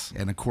 Yes.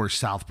 And of course,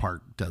 South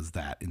Park does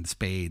that in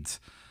spades.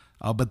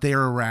 But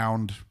they're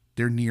around,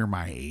 they're near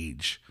my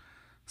age.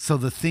 So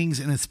the things,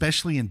 and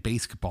especially in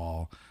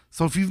basketball.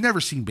 So if you've never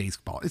seen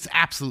basketball, it's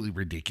absolutely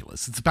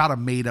ridiculous. It's about a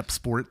made up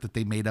sport that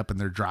they made up in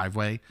their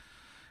driveway.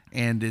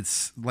 And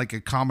it's like a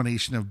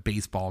combination of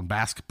baseball and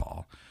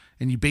basketball.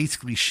 And you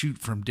basically shoot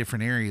from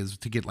different areas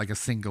to get like a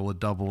single, a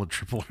double, a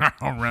triple, a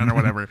home run or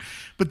whatever.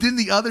 But then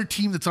the other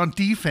team that's on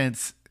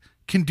defense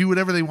can do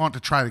whatever they want to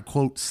try to,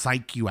 quote,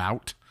 psych you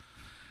out.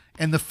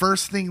 And the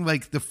first thing,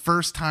 like the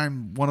first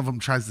time one of them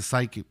tries to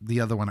psych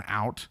the other one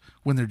out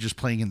when they're just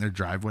playing in their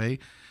driveway,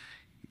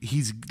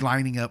 he's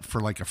lining up for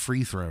like a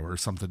free throw or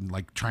something,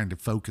 like trying to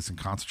focus and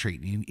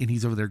concentrate. And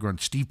he's over there going,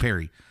 Steve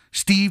Perry,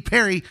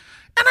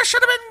 and I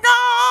should have been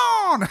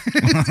gone.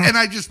 And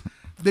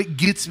that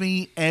gets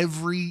me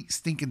every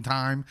stinking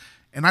time.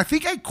 And I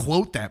think I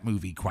quote that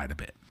movie quite a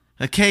bit.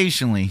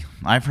 Occasionally.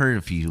 I've heard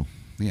a few.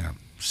 Yeah.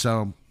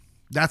 So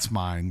that's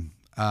mine.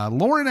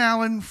 Lauren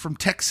Allen from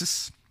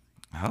Texas.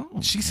 Oh,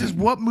 she says,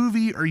 what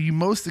movie are you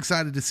most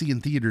excited to see in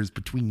theaters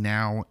between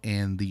now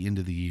and the end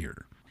of the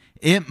year?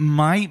 It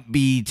might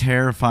be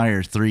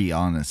Terrifier 3,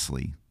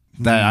 honestly,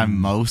 that I'm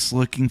most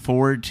looking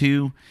forward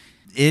to.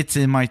 It's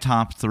in my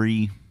top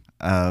 3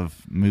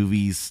 of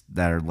movies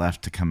that are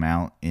left to come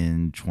out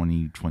in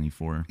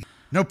 2024.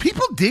 No,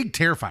 people dig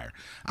Terrifier.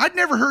 I'd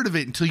never heard of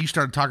it until you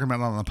started talking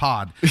about it on the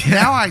pod.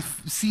 Now I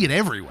see it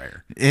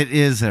everywhere. It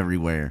is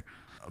everywhere.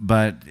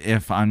 But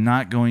if I'm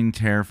not going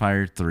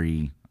Terrifier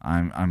 3,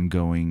 I'm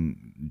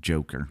going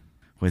Joker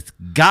with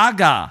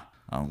Gaga.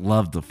 I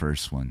love the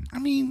first one. I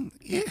mean,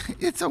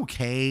 it's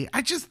okay.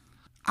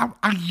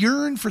 I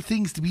yearn for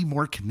things to be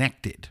more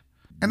connected.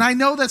 And I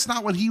know that's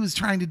not what he was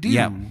trying to do.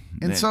 Yeah.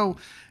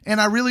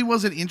 And I really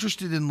wasn't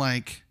interested in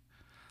like,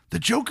 the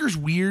Joker's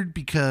weird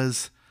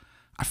because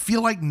I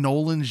feel like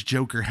Nolan's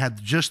Joker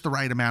had just the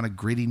right amount of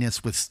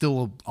grittiness with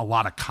still a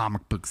lot of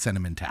comic book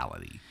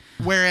sentimentality.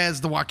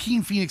 Whereas the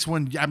Joaquin Phoenix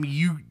one, I mean,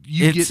 you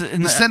get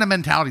the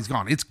sentimentality's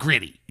gone. It's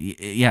gritty.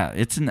 Yeah,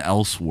 it's an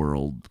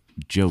Elseworld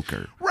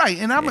Joker. Right,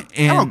 and I'm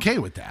okay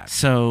with that.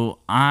 So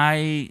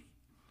I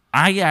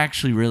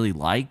actually really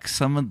like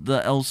some of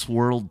the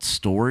Elseworld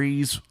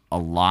stories a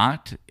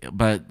lot,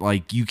 but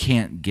like you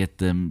can't get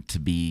them to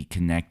be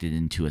connected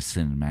into a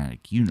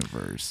cinematic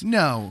universe.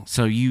 No.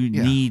 So you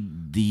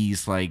need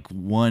these like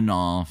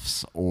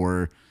one-offs,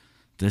 or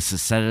this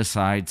is set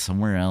aside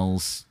somewhere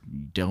else.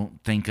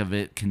 Don't think of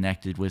it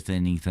connected with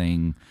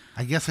anything.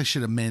 I guess I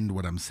should amend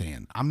what I'm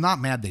saying. I'm not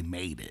mad they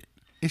made it.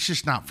 It's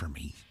just not for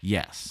me.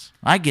 Yes,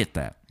 I get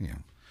that. Yeah.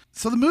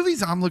 So the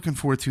movies I'm looking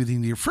forward to the end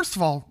of the year. First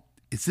of all,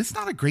 is this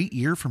not a great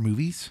year for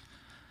movies?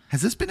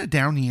 Has this been a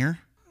down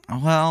year?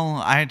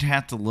 Well, I'd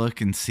have to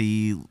look and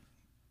see.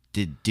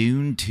 Did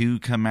Dune 2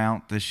 come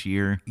out this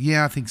year?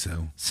 Yeah, I think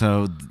so.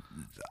 So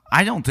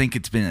I don't think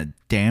it's been a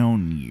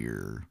down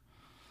year.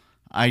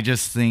 I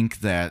just think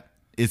that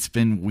it's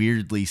been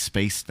weirdly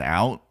spaced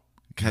out,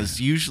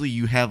 because usually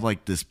you have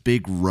like this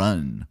big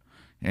run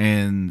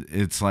and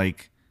it's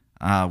like,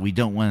 we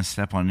don't want to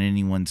step on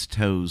anyone's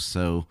toes,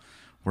 so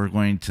we're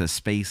going to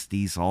space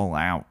these all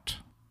out.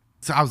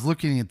 So I was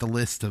looking at the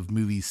list of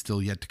movies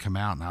still yet to come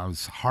out, and I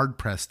was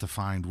hard-pressed to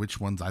find which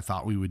ones I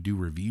thought we would do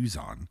reviews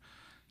on,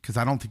 because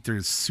I don't think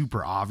there's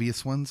super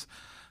obvious ones.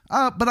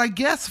 But I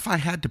guess if I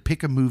had to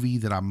pick a movie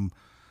that I'm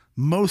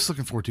most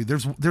looking forward to,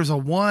 there's a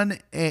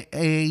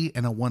 1A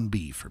and a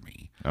 1B for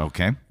me.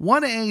 Okay.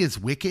 1A is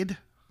Wicked.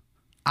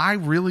 I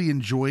really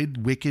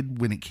enjoyed Wicked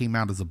when it came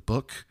out as a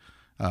book,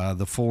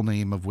 the full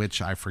name of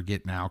which I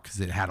forget now because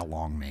it had a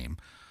long name.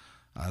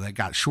 That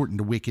got shortened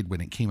to Wicked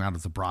when it came out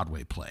as a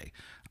Broadway play.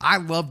 I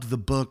loved the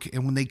book,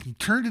 and when they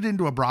turned it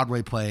into a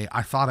Broadway play,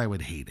 I thought I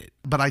would hate it.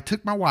 But I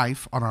took my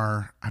wife on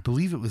I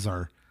believe it was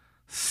our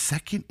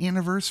second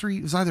anniversary.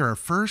 It was either our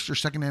first or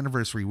second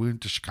anniversary. We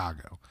went to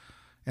Chicago,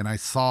 and I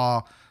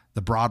saw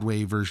the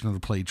Broadway version of the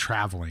play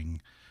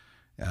Traveling.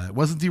 It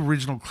wasn't the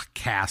original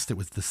cast. It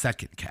was the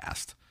second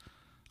cast.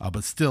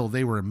 But still,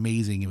 they were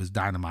amazing. It was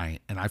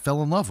dynamite, and I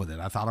fell in love with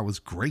it. I thought it was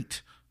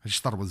great. I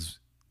just thought it was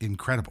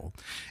incredible.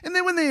 And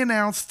then when they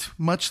announced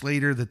much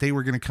later that they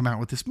were going to come out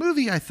with this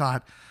movie, I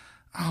thought,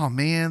 oh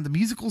man, the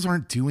musicals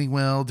aren't doing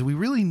well. Do we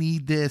really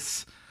need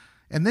this?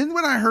 And then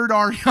when I heard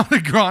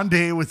Ariana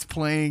Grande was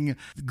playing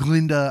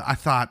Glinda, I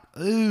thought,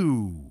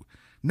 ooh,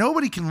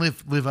 nobody can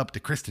live up to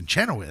Kristen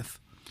Chenoweth.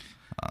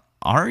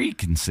 Ari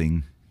can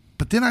sing.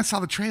 But then I saw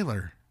the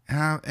trailer,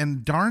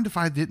 and darned if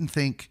I didn't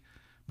think,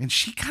 man,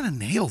 she kind of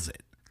nails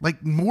it.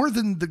 Like more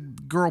than the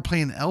girl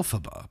playing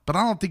Elphaba, but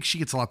I don't think she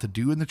gets a lot to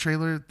do in the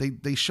trailer.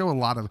 They show a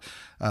lot of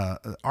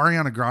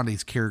Ariana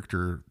Grande's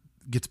character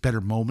gets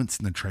better moments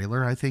in the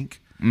trailer, I think.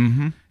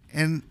 Mm-hmm.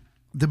 And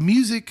the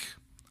music,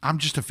 I'm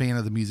just a fan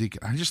of the music.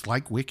 I just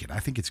like Wicked. I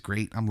think it's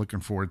great. I'm looking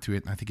forward to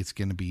it, and I think it's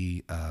going to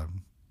be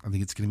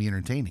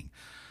entertaining.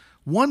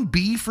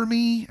 1B for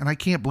me, and I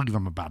can't believe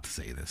I'm about to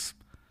say this,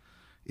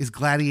 is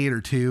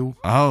Gladiator 2.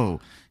 Oh,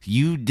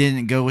 you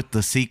didn't go with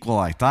the sequel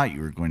I thought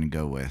you were going to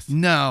go with.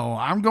 No,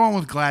 I'm going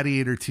with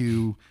Gladiator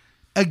 2,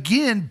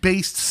 again,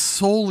 based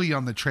solely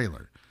on the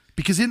trailer.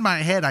 Because in my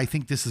head, I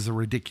think this is a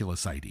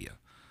ridiculous idea.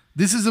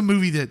 This is a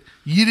movie that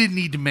you didn't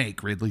need to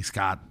make, Ridley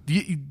Scott.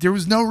 There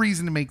was no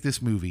reason to make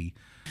this movie.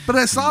 But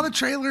I saw the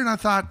trailer and I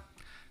thought,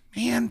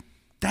 man,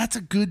 that's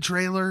a good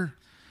trailer.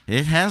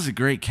 It has a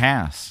great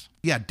cast.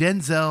 Yeah,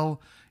 Denzel,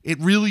 it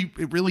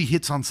really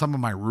hits on some of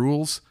my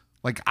rules.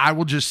 Like, I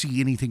will just see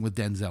anything with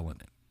Denzel in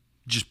it.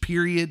 Just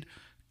period,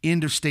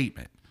 end of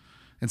statement.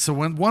 And so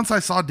once I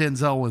saw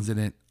Denzel was in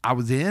it, I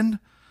was in.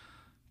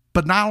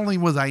 But not only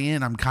was I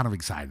in, I'm kind of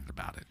excited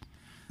about it.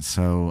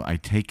 So I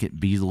take it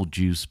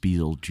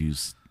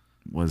Beetlejuice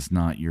was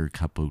not your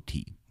cup of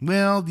tea.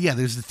 Well, yeah,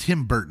 there's the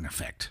Tim Burton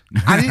effect.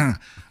 I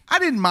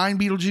didn't mind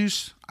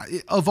Beetlejuice.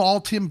 Of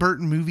all Tim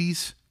Burton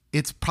movies,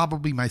 it's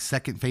probably my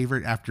second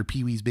favorite after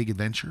Pee-wee's Big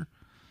Adventure.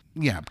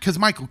 Yeah, because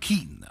Michael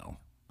Keaton, though.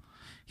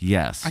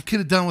 Yes. I could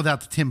have done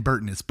without the Tim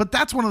Burtonness, but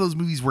that's one of those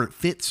movies where it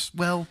fits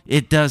well.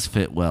 It does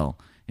fit well.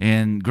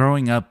 And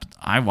growing up,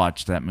 I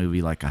watched that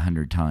movie like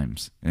 100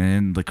 times.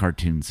 And the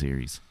cartoon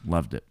series.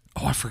 Loved it.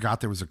 Oh, I forgot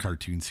there was a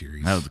cartoon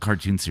series. Oh, the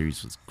cartoon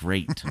series was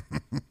great.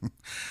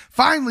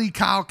 Finally,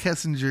 Kyle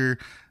Kessinger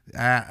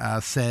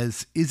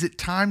says, is it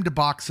time to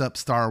box up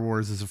Star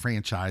Wars as a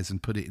franchise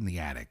and put it in the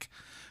attic?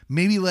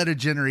 Maybe let a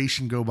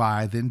generation go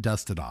by, then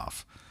dust it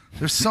off.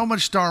 There's so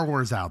much Star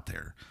Wars out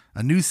there.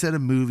 A new set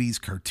of movies,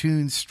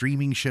 cartoons,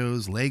 streaming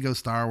shows, Lego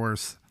Star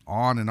Wars,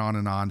 on and on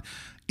and on.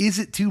 Is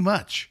it too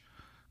much?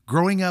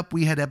 Growing up,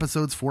 we had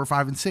episodes 4,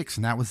 5, and 6,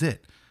 and that was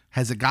it.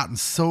 has it gotten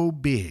so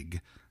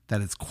big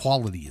that its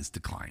quality is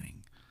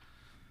declining?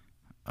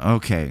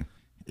 Okay.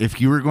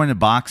 If you were going to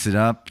box it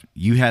up,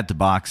 you had to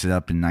box it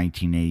up in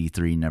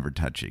 1983, never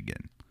touch it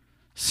again.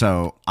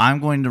 So I'm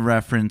going to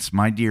reference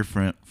my dear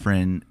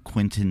friend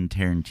Quentin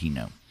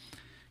Tarantino.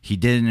 He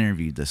did an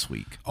interview this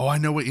week. Oh, I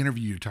know what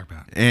interview you're talking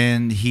about.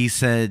 And he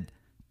said,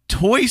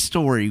 Toy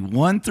Story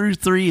 1 through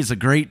 3 is a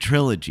great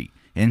trilogy.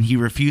 And he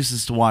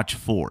refuses to watch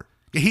 4.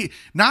 He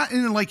not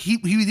in like he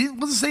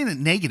wasn't saying it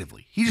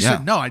negatively. He just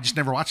said, no, I just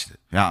never watched it.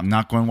 Yeah, I'm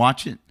not going to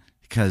watch it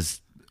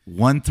because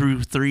 1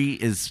 through 3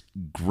 is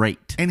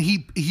great. And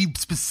he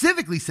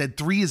specifically said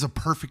 3 is a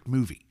perfect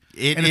movie.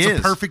 It's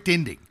a perfect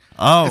ending.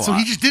 Oh. And so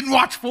he just didn't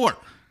watch 4.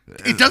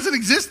 It doesn't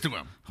exist to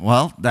him.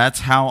 Well,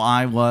 that's how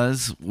I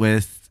was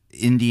with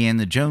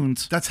Indiana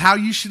Jones. That's how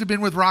you should have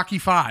been with Rocky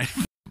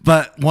 5.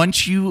 But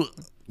once you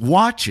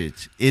watch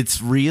it,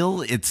 it's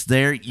real, it's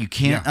there, you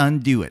can't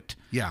undo it.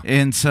 Yeah.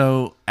 And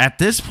so at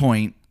this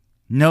point,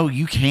 no,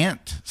 you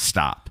can't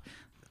stop.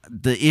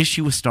 The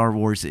issue with Star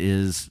Wars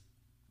is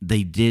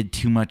they did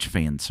too much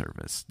fan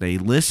service. They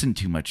listened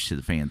too much to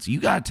the fans. You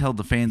got to tell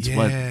the fans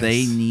what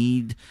they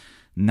need,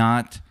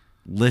 not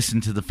listen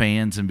to the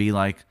fans and be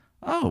like,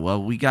 oh,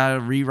 well, we got to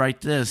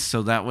rewrite this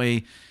so that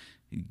way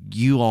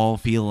you all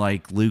feel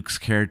like Luke's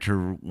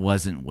character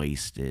wasn't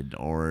wasted,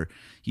 or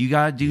you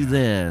got to do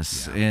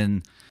this. Yeah.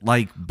 And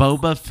like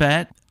Boba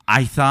Fett,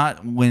 I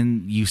thought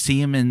when you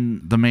see him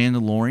in The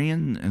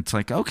Mandalorian, it's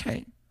like,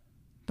 okay,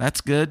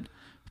 that's good.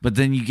 But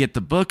then you get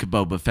the book of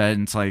Boba Fett,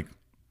 and it's like,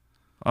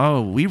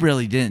 oh, we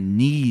really didn't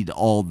need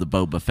all the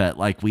Boba Fett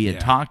like we had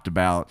talked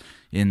about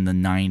in the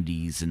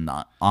 90s and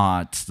the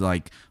aughts.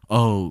 Like,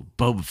 oh,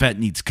 Boba Fett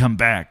needs to come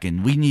back,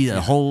 and we need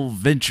a whole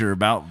venture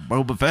about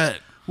Boba Fett.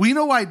 Well, you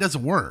know why it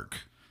doesn't work?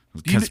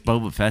 Because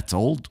Boba Fett's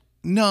old?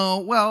 No,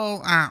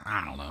 well,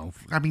 I don't know.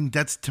 I mean,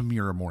 that's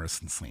Tamira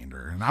Morrison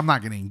slander, and I'm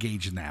not going to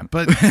engage in that.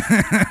 But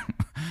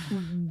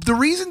the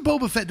reason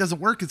Boba Fett doesn't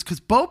work is because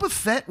Boba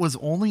Fett was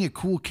only a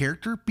cool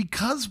character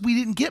because we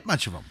didn't get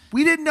much of him.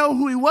 We didn't know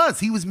who he was.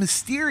 He was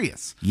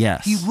mysterious.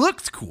 Yes. He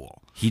looked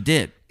cool. He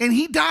did. And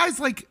he dies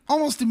like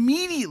almost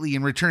immediately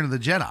in Return of the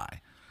Jedi,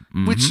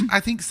 which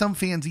I think some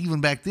fans even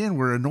back then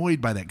were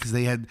annoyed by that because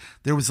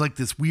there was like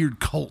this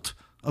weird cult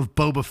of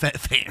Boba Fett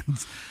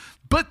fans.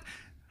 But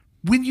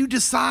when you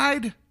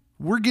decide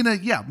we're going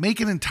to, make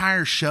an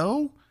entire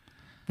show,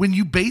 when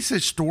you base a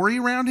story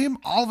around him,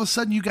 all of a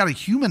sudden you got to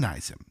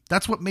humanize him.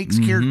 That's what makes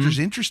characters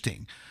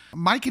interesting.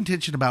 My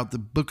contention about the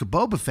Book of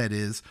Boba Fett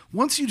is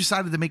once you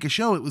decided to make a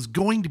show, it was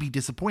going to be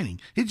disappointing.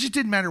 It just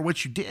didn't matter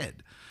what you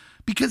did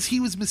because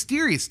he was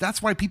mysterious.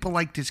 That's why people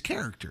liked his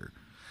character.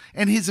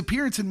 And his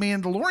appearance in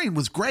Mandalorian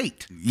was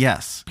great.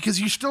 Yes.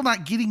 Because you're still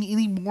not getting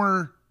any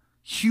more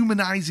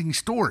humanizing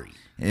story.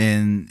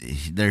 And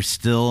there's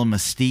still a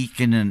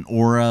mystique and an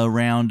aura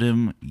around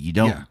him. You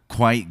don't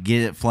quite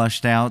get it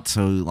flushed out,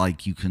 so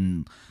like you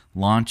can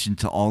launch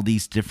into all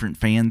these different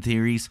fan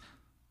theories.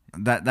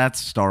 That's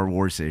Star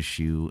Wars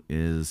issue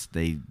is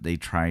they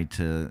try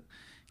to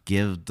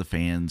give the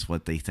fans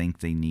what they think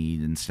they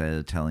need instead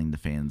of telling the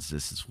fans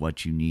this is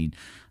what you need.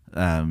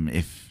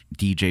 If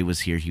DJ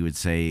was here, he would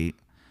say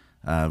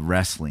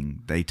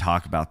wrestling. They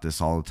talk about this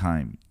all the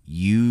time.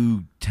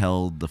 You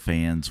tell the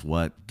fans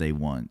what they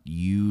want.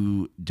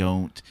 You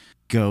don't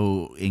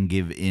go and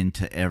give in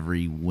to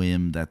every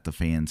whim that the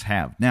fans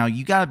have. Now,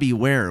 you got to be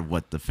aware of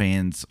what the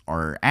fans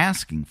are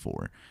asking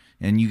for.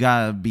 And you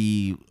got to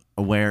be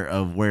aware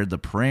of where the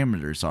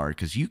parameters are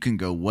because you can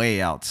go way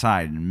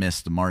outside and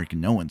miss the mark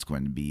and no one's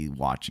going to be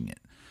watching it.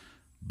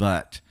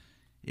 But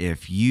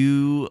if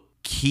you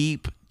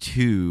keep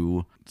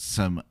to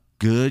some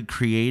good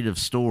creative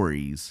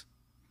stories,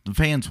 the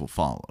fans will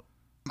follow.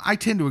 I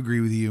tend to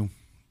agree with you.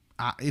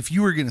 If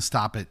you were going to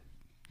stop it,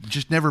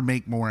 just never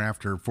make more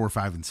after 4,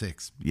 5, and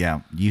 6.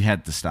 Yeah, you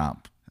had to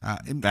stop.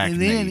 And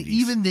then,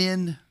 even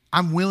then,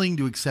 I'm willing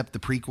to accept the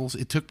prequels.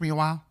 It took me a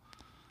while.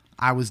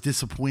 I was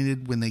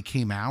disappointed when they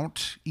came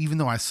out, even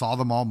though I saw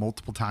them all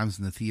multiple times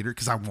in the theater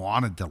because I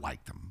wanted to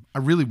like them. I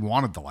really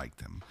wanted to like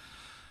them.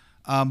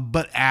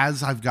 But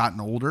as I've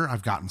gotten older,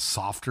 I've gotten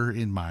softer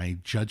in my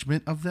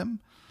judgment of them.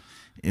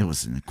 It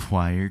was an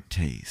acquired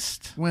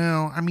taste.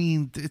 Well, I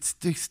mean,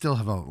 they still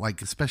have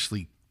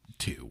especially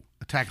 2.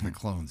 Attack of the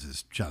Clones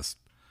is just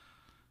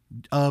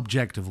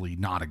objectively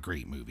not a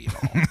great movie at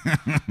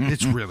all.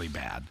 It's really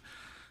bad.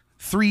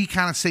 3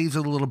 kind of saves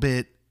it a little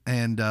bit,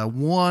 and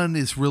 1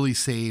 is really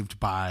saved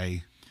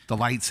by the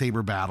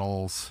lightsaber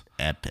battles.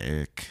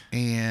 Epic.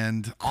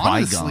 And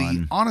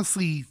Qui-Gon.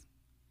 honestly,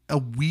 a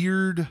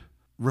weird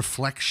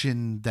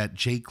reflection that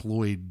Jake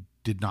Lloyd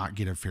did not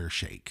get a fair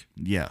shake.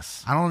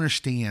 Yes. I don't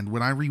understand.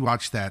 When I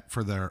rewatched that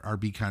for the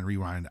RB Kind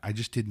Rewind, I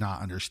just did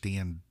not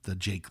understand the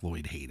Jake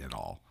Lloyd hate at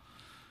all.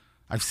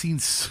 I've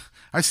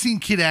seen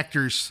kid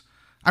actors.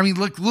 I mean,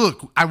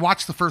 look, I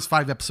watched the first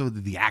 5 episodes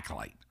of The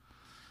Acolyte.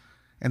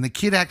 And the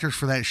kid actors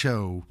for that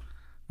show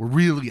were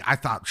really, I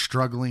thought,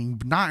 struggling,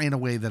 but not in a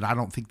way that I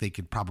don't think they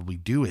could probably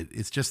do it.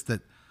 It's just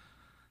that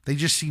they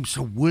just seem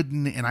so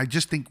wooden. And I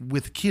just think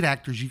with kid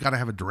actors, you got to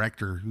have a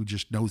director who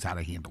just knows how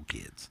to handle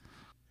kids.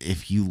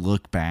 if you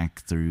look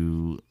back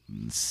through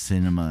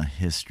cinema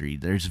history,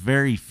 there's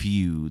very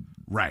few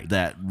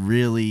that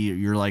really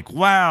you're like,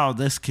 wow,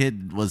 this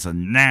kid was a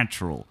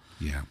natural.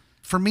 Yeah.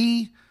 For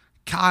me,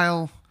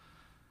 Kyle,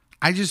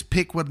 I just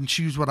pick what and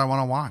choose what I want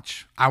to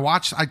watch.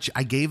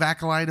 I gave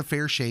Acolyte a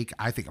fair shake.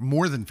 I think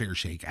more than fair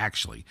shake,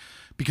 actually,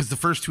 because the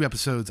first 2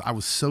 episodes, I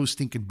was so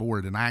stinking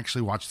bored, and I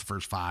actually watched the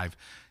first 5.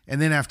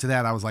 And then after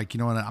that, I was like, you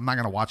know what? I'm not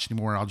going to watch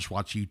anymore. I'll just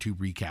watch YouTube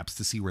recaps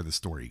to see where the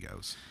story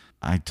goes.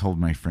 I told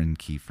my friend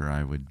Kiefer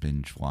I would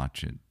binge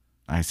watch it.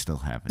 I still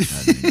haven't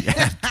done it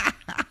yet.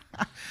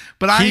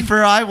 But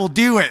Kiefer, I will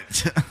do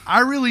it. I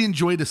really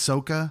enjoyed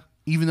Ahsoka,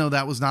 even though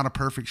that was not a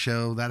perfect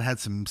show. That had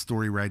some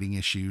story writing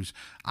issues.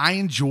 I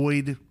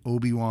enjoyed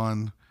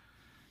Obi-Wan,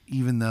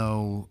 even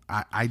though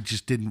I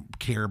just didn't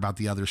care about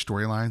the other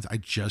storylines. I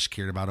just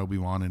cared about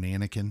Obi-Wan and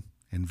Anakin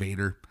and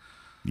Vader.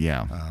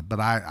 Yeah. But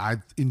I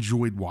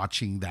enjoyed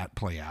watching that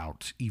play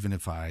out, even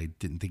if I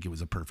didn't think it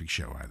was a perfect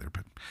show either.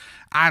 But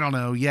I don't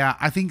know. Yeah,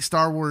 I think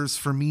Star Wars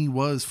for me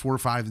was 4,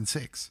 5, and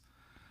 6.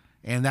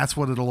 And that's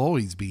what it'll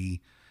always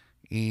be.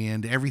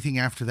 And everything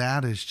after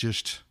that is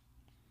just,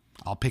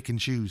 I'll pick and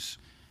choose.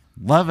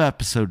 Love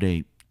episode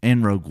 8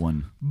 and Rogue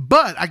One.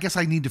 But I guess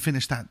I need to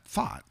finish that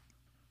thought.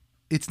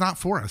 It's not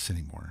for us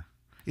anymore.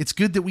 It's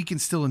good that we can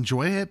still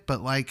enjoy it,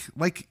 but like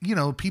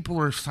people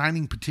are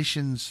signing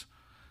petitions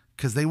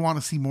because they want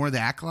to see more of the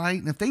Acolyte.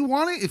 And if they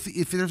want it,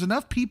 if there's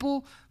enough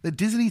people that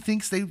Disney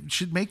thinks they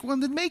should make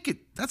one, then make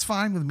it. That's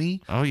fine with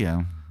me. Oh,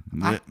 yeah.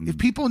 If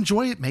people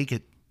enjoy it, make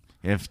it.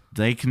 If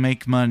they can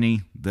make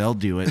money, they'll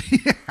do it.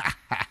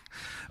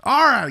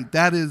 All right.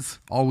 That is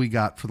all we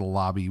got for the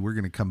lobby. We're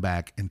going to come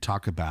back and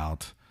talk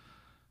about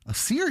a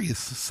serious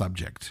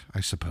subject, I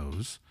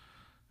suppose.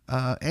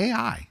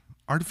 AI,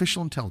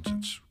 artificial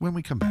intelligence, when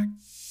we come back.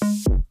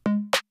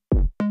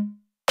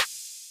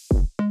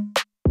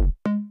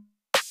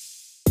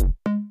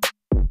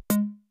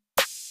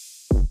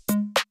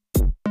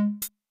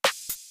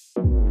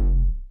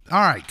 All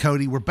right,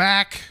 Cody, we're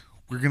back.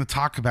 We're going to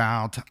talk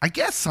about, I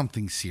guess,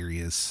 something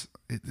serious.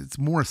 It's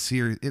more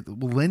serious. It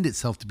will lend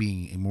itself to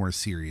being a more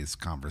serious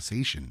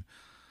conversation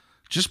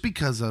just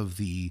because of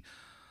the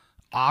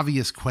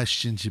obvious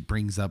questions it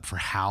brings up for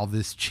how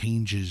this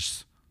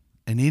changes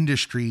an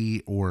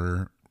industry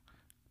or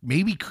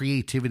maybe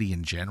creativity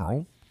in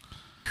general.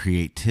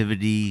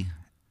 Creativity,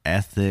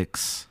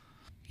 ethics.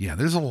 Yeah,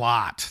 there's a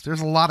lot.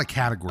 There's a lot of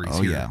categories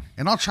here. Yeah.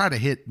 And I'll try to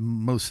hit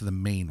most of the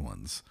main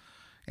ones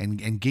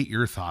and get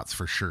your thoughts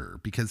for sure.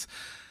 Because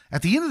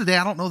at the end of the day,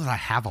 I don't know that I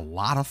have a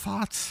lot of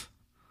thoughts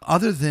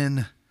other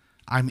than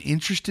I'm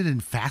interested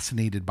and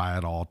fascinated by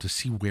it all to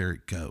see where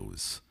it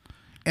goes.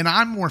 And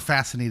I'm more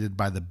fascinated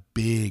by the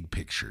big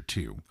picture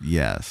too.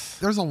 Yes.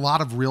 There's a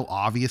lot of real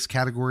obvious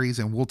categories,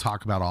 and we'll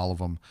talk about all of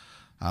them.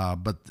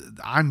 But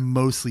I'm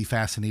mostly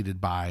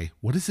fascinated by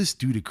what does this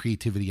do to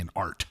creativity and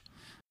art?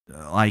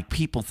 Like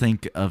people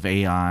think of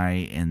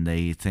AI and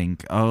they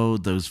think, oh,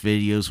 those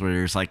videos where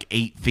there's like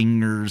 8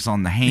 fingers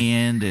on the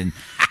hand and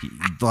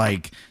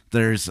like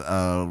there's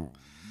a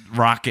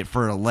rocket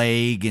for a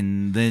leg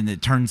and then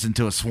it turns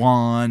into a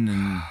swan.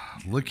 And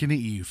looking at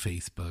you,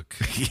 Facebook.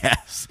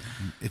 Yes.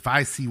 If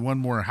I see one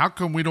more, how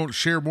come we don't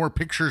share more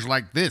pictures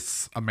like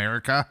this,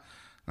 America?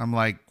 I'm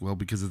like, well,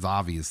 because it's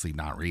obviously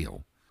not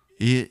real.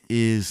 It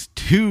is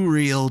too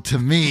real to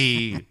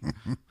me.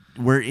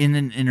 We're in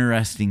an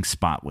interesting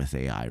spot with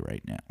AI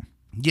right now.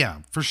 Yeah,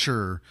 for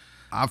sure.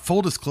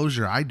 Full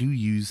disclosure, I do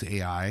use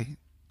AI,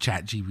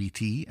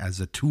 ChatGPT, as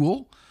a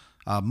tool,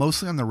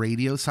 mostly on the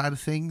radio side of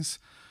things.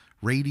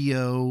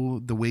 Radio,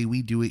 the way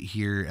we do it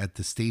here at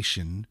the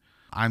station,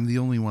 I'm the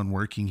only one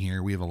working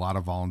here. We have a lot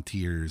of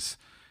volunteers.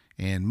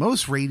 And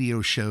most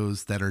radio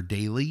shows that are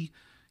daily,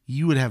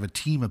 you would have a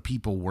team of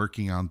people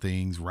working on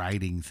things,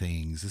 writing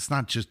things. It's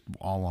not just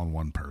all on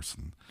one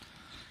person.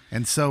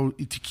 And so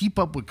to keep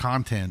up with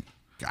content,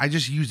 I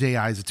just use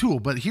AI as a tool.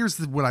 But here's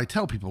what I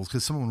tell people,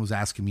 because someone was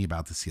asking me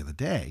about this the other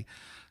day.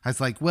 I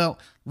was like, well,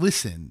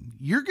 listen,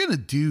 you're going to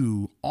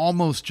do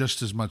almost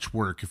just as much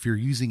work if you're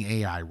using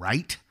AI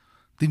right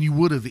than you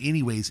would have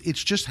anyways.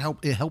 It's just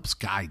it helps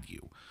guide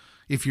you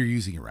if you're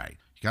using it right.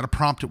 You got to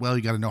prompt it well.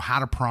 You got to know how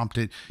to prompt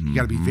it. You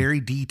got to be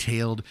very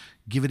detailed,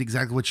 give it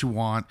exactly what you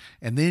want.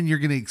 And then you're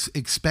going to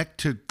expect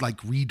to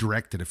like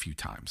redirect it a few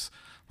times.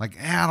 Like,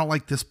 I don't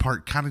like this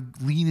part. Kind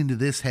of lean into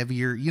this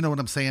heavier. You know what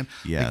I'm saying?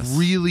 Yes. Like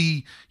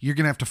really, you're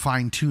going to have to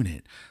fine tune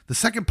it. The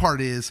second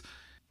part is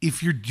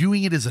if you're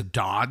doing it as a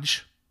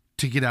dodge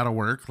to get out of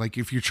work, like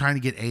if you're trying to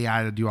get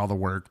AI to do all the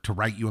work, to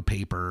write you a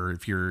paper,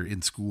 if you're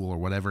in school or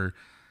whatever,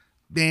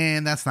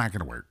 man, that's not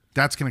going to work.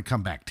 That's going to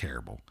come back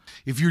terrible.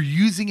 If you're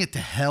using it to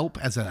help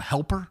as a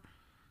helper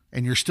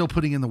and you're still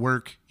putting in the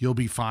work, you'll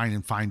be fine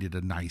and find it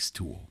a nice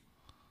tool.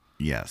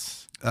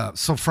 Yes.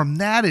 So from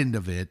that end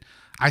of it,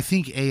 I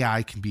think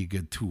AI can be a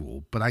good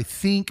tool, but I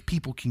think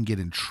people can get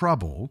in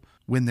trouble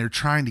when they're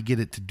trying to get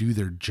it to do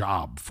their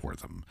job for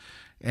them.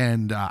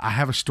 And I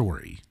have a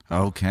story.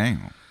 Okay.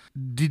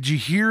 Did you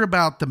hear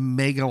about the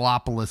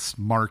Megalopolis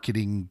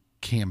marketing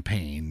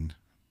campaign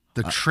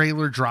The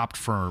trailer dropped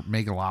for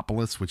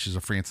Megalopolis, which is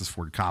a Francis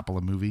Ford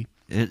Coppola movie.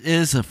 It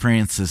is a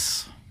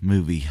Francis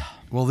movie.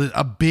 Well,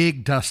 a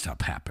big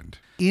dust-up happened.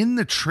 In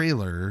the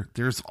trailer,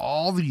 there's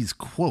all these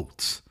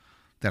quotes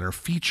that are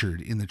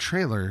featured in the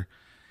trailer,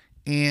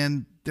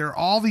 and there are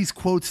all these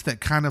quotes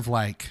that kind of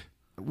like,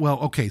 well,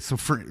 okay, so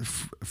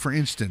for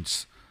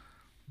instance,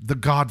 The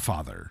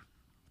Godfather,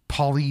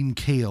 Pauline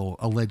Kael,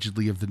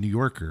 allegedly of The New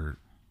Yorker,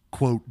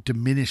 quote,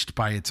 diminished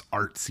by its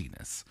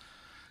artsiness.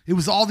 It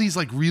was all these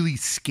like really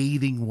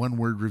scathing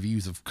one-word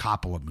reviews of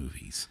Coppola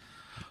movies.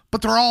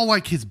 But they're all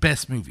like his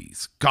best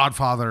movies.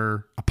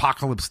 Godfather,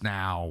 Apocalypse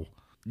Now.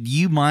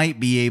 You might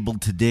be able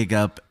to dig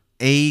up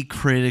a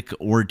critic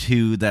or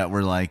two that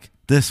were like,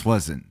 this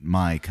wasn't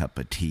my cup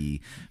of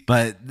tea.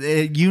 But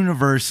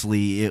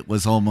universally, it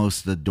was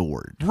almost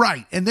adored.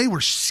 Right. And they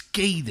were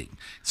scathing.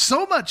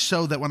 So much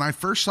so that when I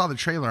first saw the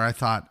trailer, I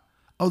thought,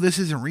 oh, this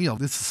isn't real.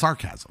 This is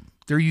sarcasm.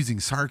 They're using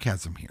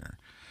sarcasm here.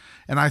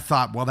 And I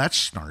thought, well,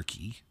 that's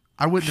snarky.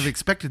 I wouldn't have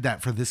expected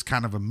that for this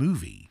kind of a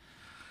movie.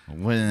 I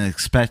wouldn't have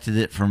expected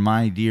it from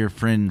my dear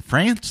friend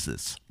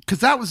Francis. Because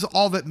that was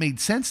all that made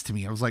sense to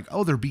me. I was like,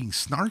 oh, they're being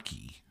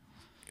snarky.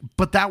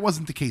 But that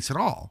wasn't the case at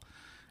all.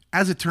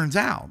 As it turns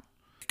out,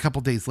 a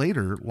couple days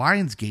later,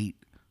 Lionsgate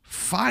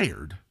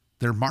fired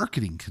their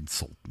marketing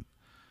consultant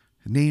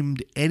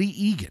named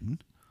Eddie Egan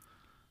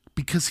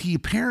because he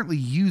apparently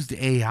used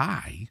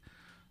AI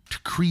to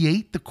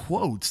create the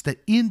quotes that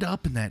end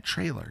up in that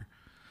trailer.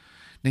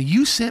 Now,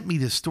 you sent me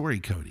this story,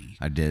 Cody.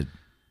 I did.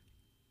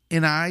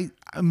 And I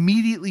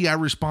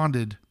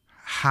responded,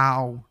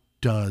 how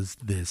does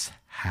this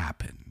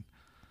happen?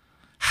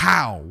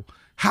 How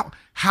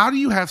do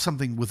you have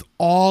something with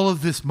all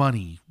of this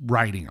money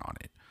writing on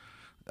it?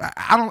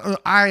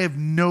 I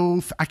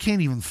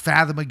can't even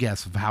fathom a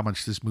guess of how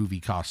much this movie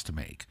cost to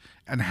make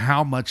and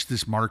how much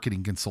this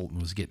marketing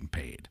consultant was getting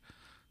paid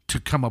to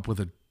come up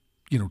with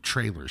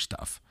trailer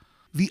stuff.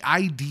 The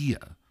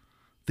idea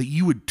that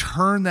you would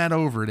turn that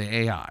over to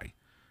AI,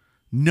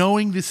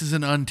 knowing this is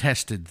an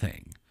untested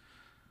thing,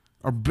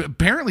 or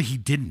apparently he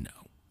didn't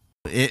know.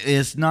 It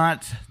is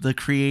not the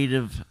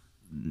creative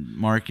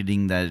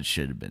marketing that it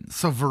should have been.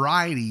 So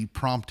Variety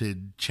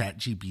prompted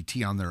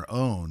ChatGPT on their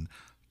own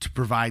to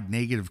provide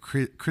negative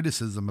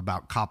criticism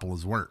about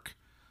Coppola's work.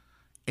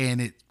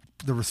 And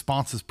the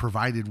responses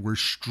provided were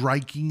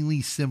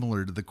strikingly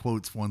similar to the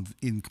quotes ones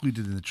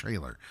included in the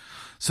trailer.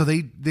 So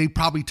they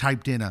probably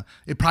typed in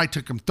it probably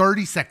took them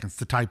 30 seconds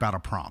to type out a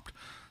prompt.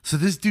 So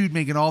this dude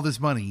making all this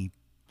money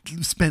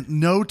spent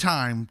no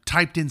time,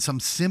 typed in some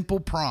simple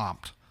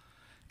prompt,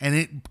 and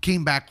it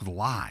came back with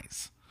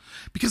lies.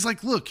 Because,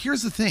 like, look,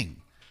 here's the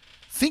thing.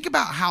 Think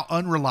about how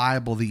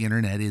unreliable the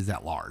internet is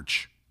at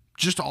large.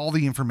 Just all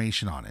the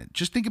information on it.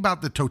 Just think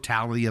about the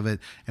totality of it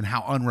and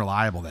how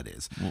unreliable that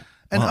is.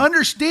 And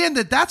understand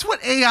that that's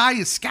what AI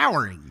is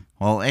scouring.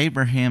 Well,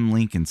 Abraham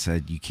Lincoln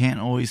said, you can't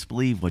always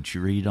believe what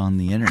you read on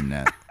the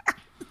internet.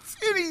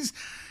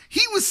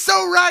 He was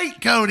so right,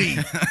 Cody.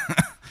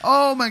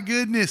 Oh, my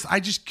goodness. I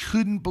just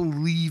couldn't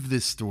believe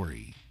this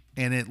story.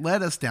 And it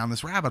led us down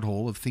this rabbit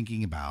hole of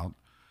thinking about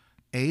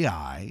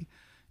AI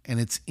and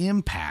its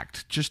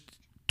impact, just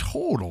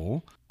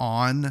total,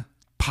 on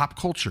pop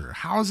culture.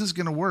 How is this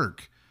going to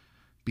work?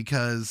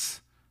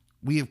 Because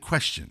we have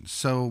questions.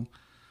 So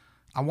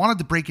I wanted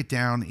to break it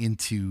down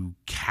into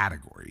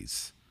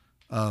categories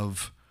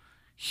of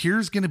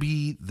here's going to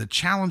be the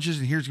challenges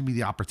and here's going to be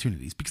the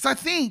opportunities. Because I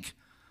think,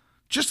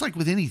 just like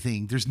with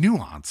anything, there's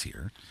nuance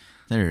here.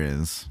 There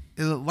is.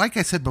 Like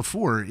I said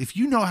before, if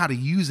you know how to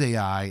use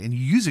AI and you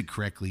use it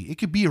correctly, it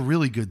could be a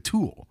really good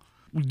tool.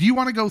 Do you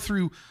want to go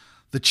through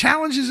the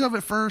challenges of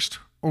it first,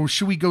 or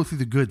should we go through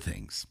the good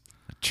things?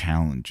 The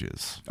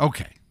challenges.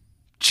 Okay.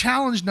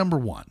 Challenge number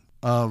one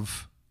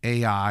of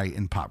AI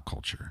in pop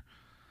culture: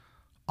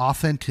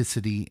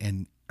 authenticity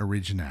and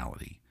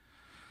originality.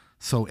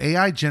 So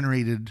AI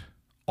generated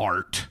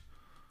art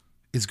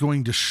is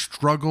going to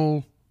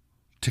struggle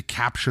to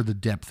capture the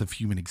depth of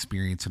human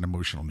experience and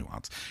emotional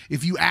nuance.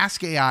 If you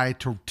ask AI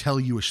to tell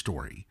you a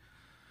story,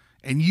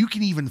 and you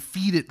can even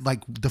feed it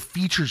like the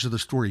features of the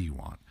story you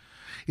want,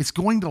 it's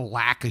going to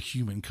lack a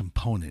human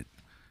component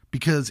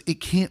because it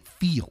can't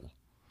feel.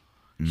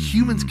 Mm-hmm.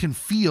 Humans can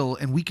feel,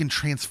 and we can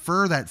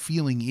transfer that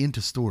feeling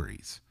into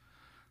stories.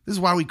 This is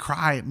why we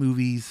cry at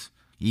movies.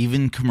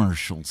 Even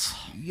commercials.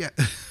 Yeah.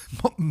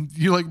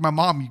 You're like my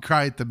mom. You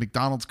cry at the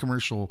McDonald's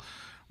commercial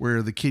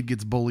where the kid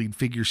gets bullied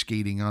figure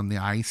skating on the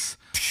ice,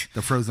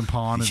 the frozen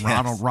pond, and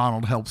Yes.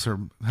 Ronald helps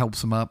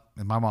him up,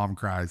 and my mom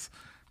cries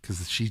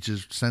because she's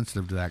just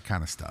sensitive to that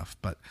kind of stuff.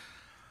 But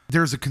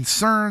there's a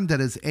concern that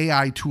as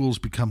AI tools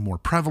become more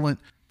prevalent,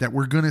 that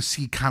we're going to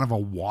see kind of a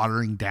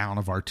watering down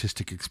of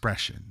artistic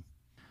expression.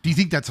 Do you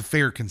think that's a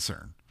fair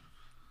concern?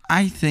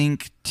 I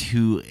think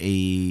to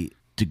a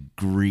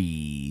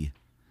degree.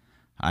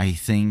 I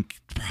think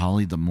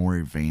probably the more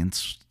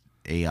advanced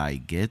AI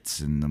gets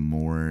and the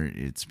more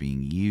it's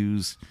being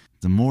used,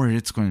 the more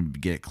it's going to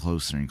get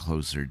closer and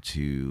closer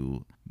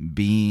to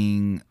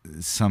being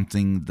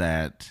something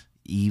that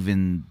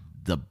even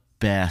the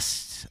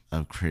best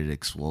of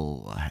critics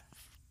will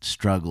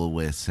struggle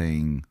with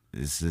saying,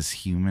 is this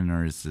human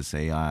or is this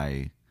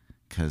AI?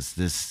 Because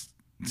this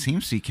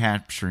seems to be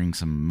capturing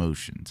some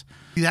emotions.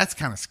 That's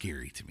kind of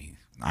scary to me.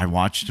 I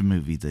watched a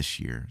movie this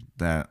year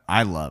that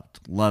I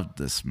loved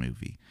this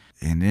movie.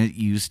 And it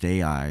used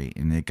AI,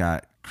 and it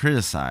got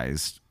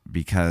criticized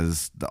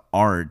because the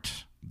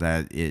art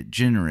that it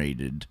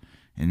generated,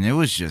 and it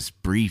was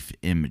just brief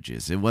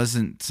images. It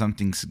wasn't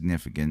something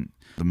significant.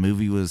 The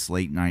movie was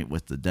Late Night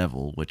with the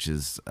Devil, which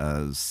is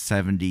a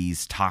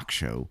 70s talk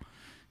show.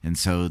 And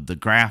so the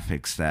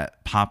graphics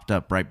that popped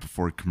up right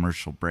before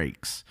commercial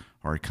breaks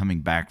or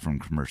coming back from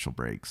commercial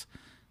breaks,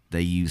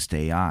 they used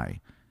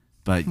AI.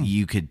 But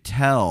you could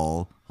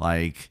tell,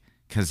 like,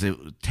 because it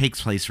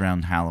takes place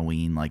around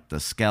Halloween, like the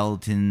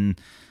skeleton,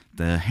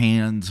 the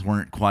hands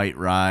weren't quite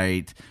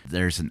right.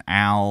 There's an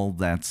owl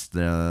that's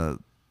the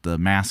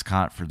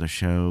mascot for the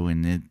show,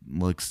 and it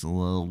looks a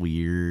little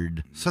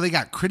weird. So they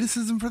got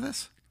criticism for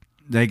this?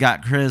 They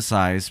got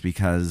criticized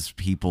because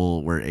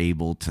people were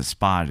able to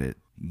spot it.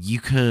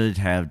 You could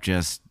have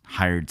just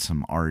hired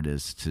some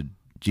artists to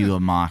do a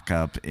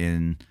mock-up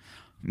and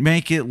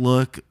make it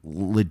look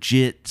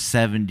legit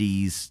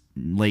 70s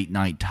late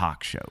night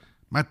talk show.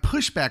 My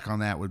pushback on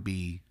that would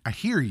be, I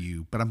hear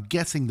you, but I'm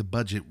guessing the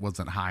budget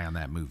wasn't high on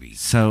that movie.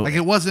 So, like,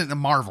 it wasn't a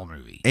Marvel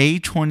movie.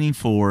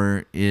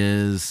 A24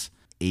 is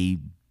a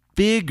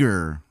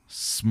bigger,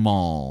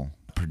 small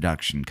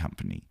production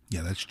company.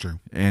 Yeah, that's true.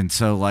 And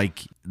so,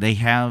 like, they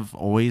have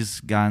always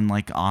gotten,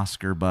 like,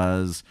 Oscar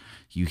buzz.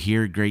 You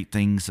hear great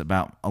things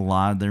about a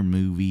lot of their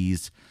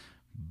movies,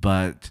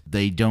 but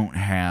they don't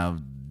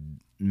have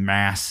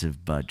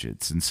massive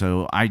budgets. And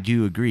so I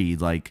do agree,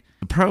 like,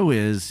 the pro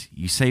is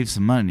you save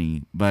some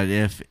money, but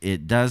if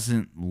it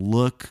doesn't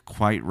look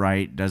quite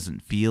right,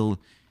 doesn't feel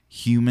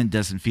human,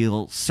 doesn't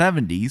feel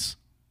 70s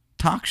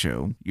talk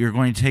show, you're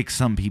going to take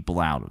some people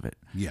out of it.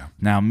 Yeah.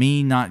 Now,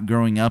 me not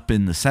growing up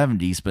in the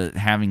 70s, but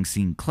having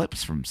seen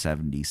clips from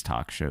 70s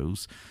talk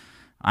shows,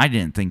 I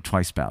didn't think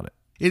twice about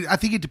it. I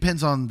think it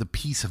depends on the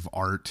piece of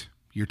art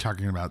you're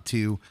talking about,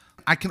 too.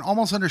 I can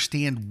almost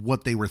understand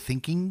what they were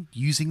thinking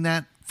using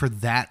that for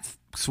that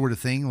sort of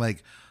thing.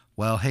 Like,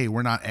 well, hey,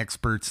 we're not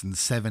experts in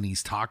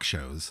 70s talk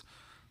shows,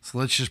 so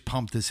let's just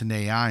pump this into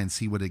AI and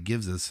see what it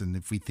gives us. And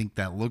if we think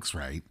that looks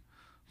right,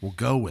 we'll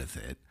go with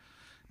it.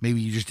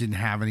 Maybe you just didn't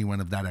have anyone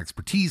of that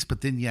expertise,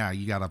 but then, yeah,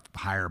 you got to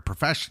hire a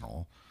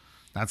professional.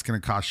 That's going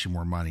to cost you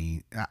more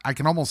money. I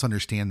can almost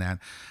understand that.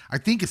 I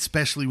think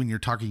especially when you're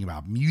talking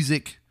about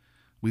music,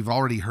 we've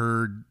already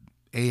heard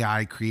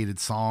AI created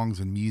songs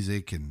and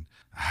music, and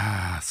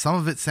some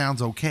of it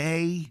sounds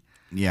okay.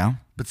 Yeah.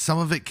 But some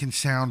of it can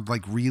sound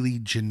like really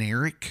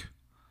generic,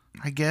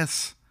 I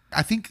guess.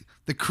 I think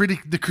the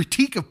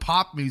critique of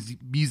pop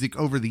music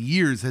over the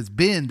years has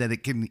been that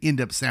it can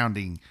end up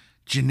sounding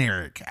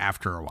generic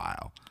after a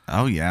while.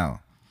 Oh, yeah.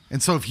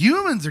 And so if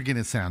humans are going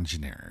to sound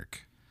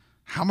generic,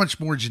 how much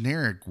more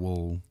generic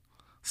will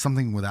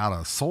something without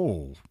a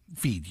soul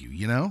feed you,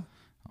 you know?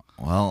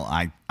 Well,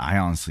 I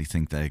honestly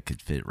think that it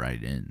could fit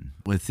right in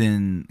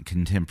within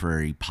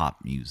contemporary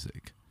pop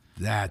music.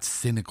 That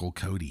cynical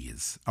Cody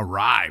has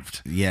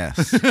arrived.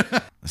 Yes.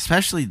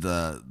 Especially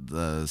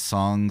the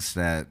songs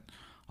that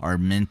are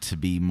meant to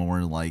be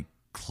more like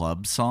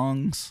club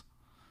songs.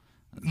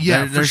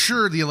 Yeah, for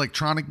sure, the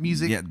electronic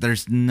music. Yeah,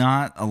 there's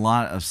not a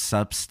lot of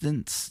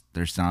substance.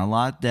 There's not a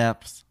lot of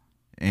depth.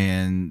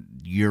 And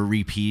you're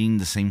repeating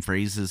the same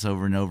phrases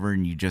over and over,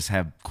 and you just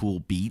have cool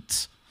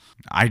beats.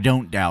 I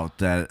don't doubt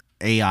that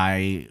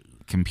AI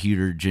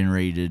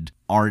computer-generated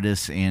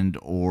artists and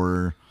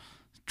or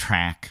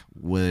track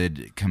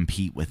would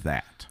compete with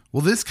that.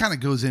 Well, this kind of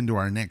goes into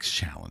our next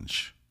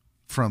challenge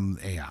from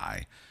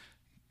AI,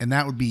 and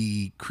that would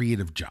be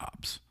creative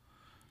jobs.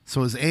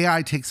 So as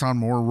AI takes on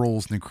more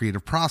roles in the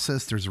creative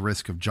process, there's a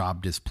risk of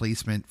job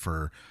displacement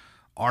for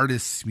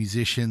artists,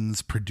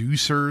 musicians,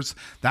 producers.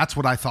 That's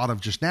what I thought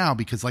of just now,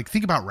 because, like,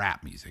 think about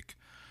rap music.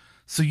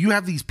 So you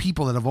have these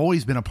people that have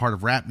always been a part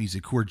of rap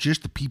music who are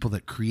just the people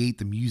that create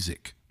the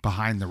music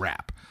behind the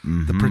rap,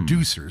 the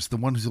producers, the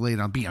ones who lay it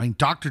on beat. I mean,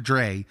 Dr.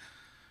 Dre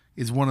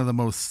is one of the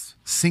most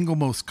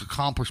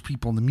accomplished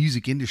people in the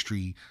music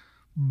industry,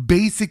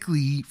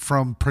 basically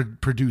from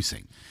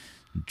producing.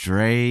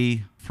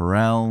 Dre,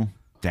 Pharrell,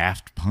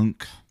 Daft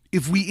Punk.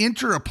 If we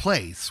enter a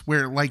place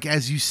where, like,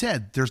 as you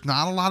said, there's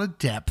not a lot of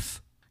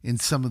depth in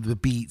some of the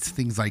beats,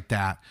 things like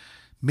that,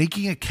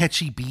 making a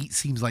catchy beat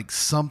seems like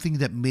something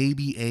that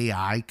maybe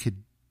AI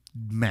could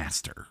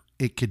master.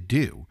 It could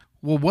do.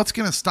 Well, what's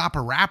going to stop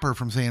a rapper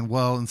from saying,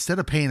 well, instead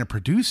of paying a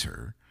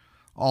producer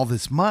all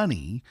this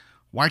money,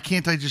 why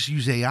can't I just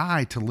use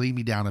AI to lay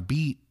me down a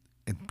beat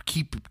and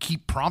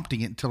keep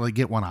prompting it until I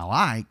get one I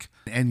like?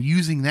 And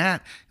using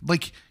that,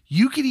 like,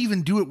 you could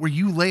even do it where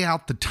you lay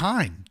out the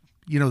time,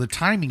 you know, the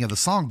timing of the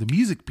song, the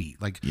music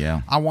beat. Like,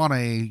 yeah, I want a,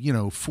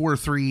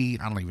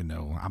 4/3. I don't even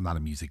know. I'm not a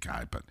music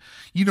guy, but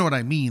you know what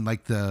I mean?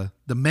 Like the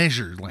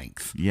measure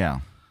length.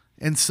 Yeah.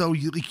 And so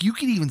you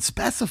can even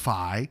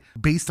specify,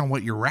 based on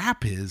what your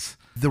rap is,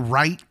 the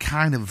right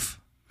kind of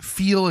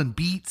feel and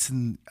beats.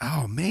 And,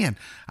 oh man,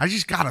 I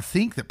just got to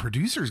think that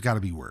producers got to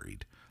be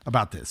worried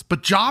about this,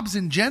 but jobs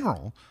in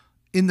general,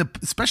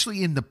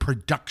 especially in the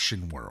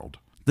production world.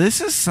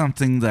 This is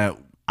something that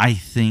I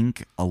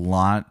think a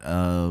lot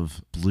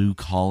of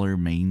blue-collar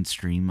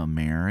mainstream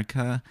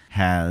America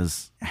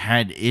has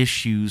had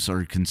issues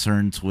or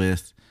concerns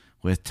with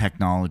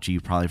technology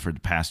probably for the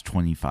past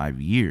 25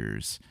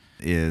 years,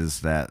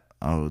 is that,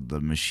 the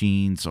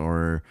machines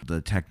or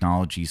the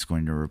technology is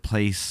going to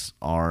replace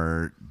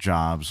our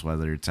jobs,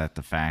 whether it's at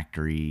the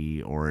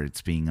factory or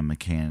it's being a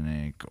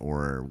mechanic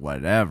or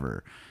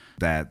whatever.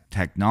 That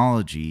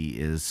technology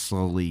is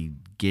slowly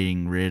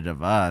getting rid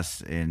of us,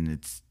 and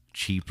it's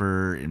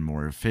cheaper and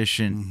more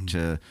efficient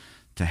to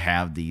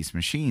have these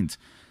machines.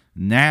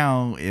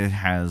 Now it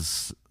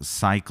has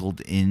cycled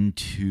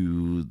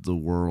into the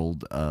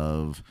world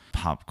of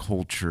pop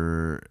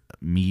culture,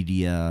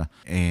 media,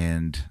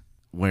 and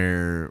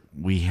where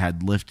we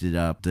had lifted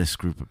up this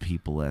group of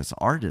people as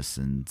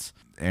artisans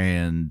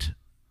and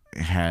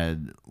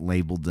had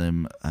labeled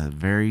them a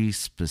very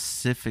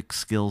specific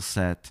skill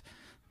set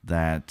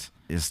that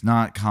is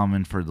not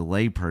common for the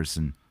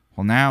layperson.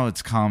 Well, now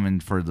it's common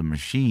for the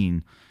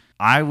machine.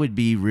 I would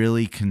be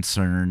really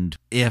concerned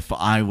if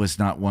I was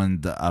not one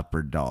of the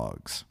upper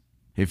dogs.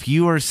 If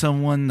you are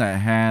someone that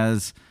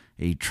has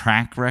a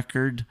track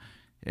record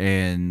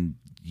and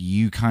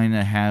you kind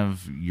of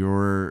have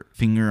your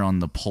finger on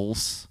the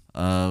pulse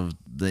of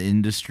the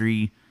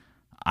industry,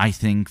 I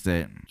think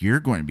that you're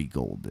going to be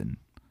golden.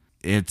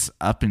 It's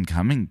up and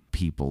coming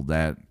people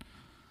that,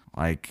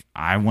 like,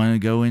 I want to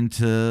go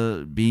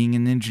into being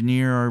an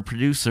engineer or a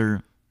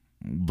producer,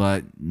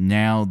 but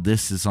now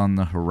this is on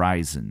the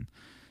horizon.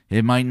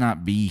 It might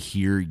not be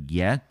here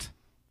yet,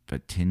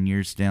 but 10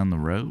 years down the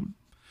road,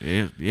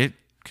 it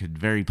could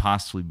very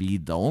possibly be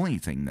the only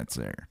thing that's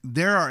there.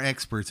 There are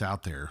experts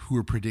out there who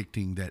are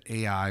predicting that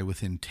AI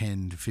within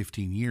 10 to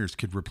 15 years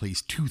could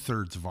replace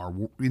 2/3 of our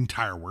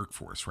entire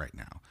workforce right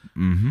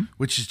now,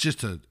 which is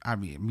just I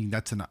mean,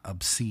 that's an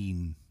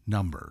obscene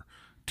number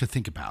to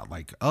think about.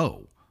 Like,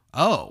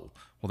 well,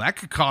 that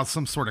could cause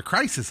some sort of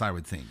crisis, I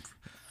would think.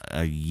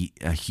 A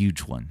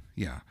huge one.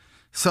 Yeah.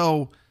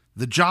 So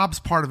the jobs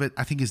part of it,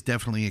 I think, is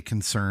definitely a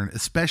concern,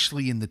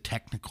 especially in the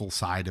technical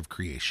side of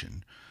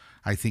creation.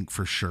 I think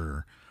for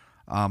sure.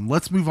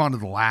 Let's move on to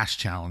the last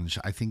challenge,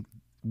 I think,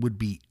 would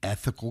be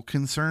ethical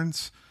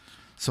concerns.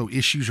 So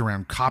issues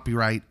around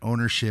copyright,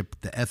 ownership,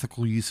 the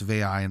ethical use of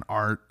AI in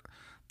art,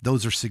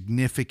 those are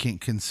significant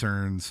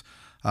concerns.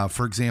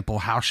 For example,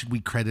 how should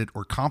we credit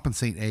or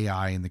compensate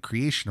AI in the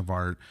creation of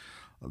art?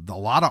 A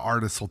lot of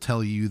artists will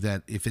tell you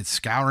that if it's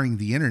scouring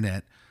the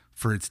internet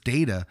for its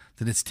data,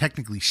 then it's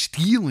technically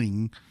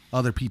stealing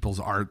other people's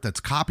art that's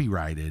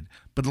copyrighted,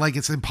 but like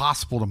it's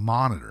impossible to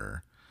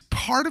monitor.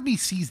 Part of me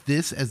sees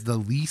this as the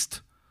least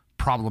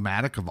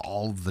problematic of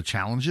all of the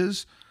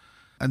challenges.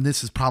 And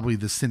this is probably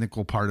the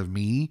cynical part of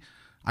me.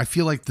 I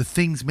feel like the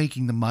things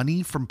making the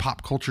money from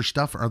pop culture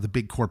stuff are the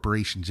big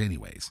corporations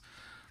anyways.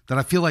 That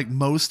I feel like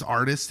most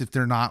artists, if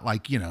they're not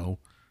like,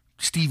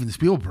 Steven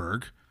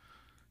Spielberg,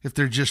 if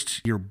they're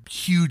just your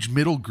huge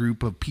middle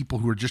group of people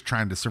who are just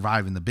trying to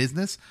survive in the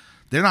business,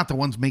 they're not the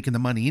ones making the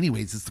money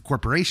anyways. It's the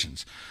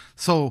corporations.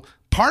 So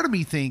part of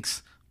me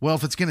thinks, well,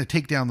 if it's going to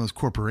take down those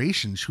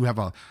corporations who have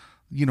a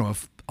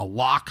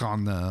lock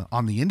on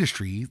the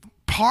industry,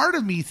 part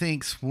of me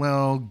thinks,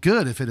 well,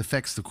 good if it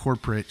affects the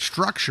corporate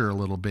structure a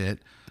little bit.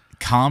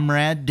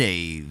 Comrade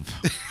Dave.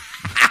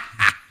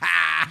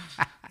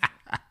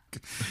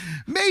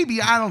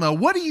 Maybe, I don't know.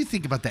 What do you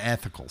think about the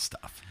ethical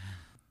stuff?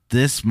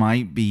 This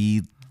might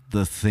be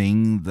the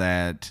thing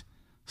that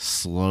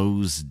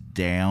slows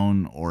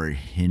down or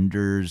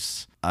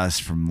hinders us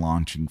from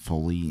launching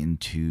fully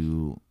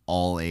into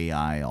all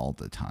AI all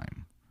the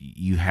time.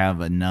 You have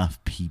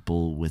enough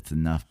people with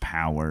enough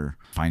power,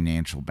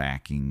 financial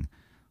backing.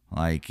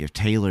 Like if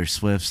Taylor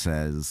Swift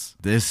says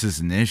this is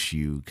an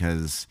issue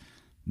because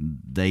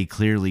they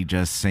clearly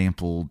just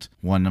sampled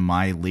one of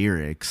my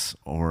lyrics,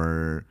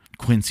 or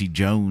Quincy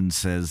Jones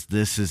says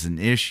this is an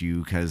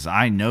issue because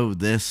I know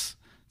this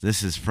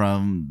is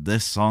from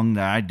this song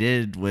that I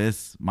did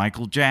with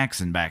Michael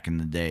Jackson back in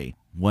the day.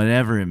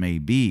 Whatever it may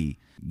be,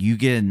 you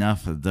get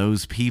enough of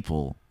those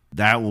people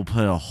that will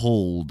put a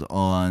hold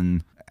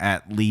on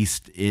at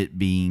least it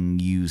being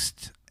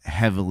used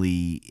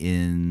heavily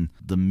in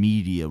the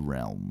media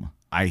realm.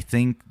 I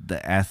think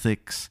the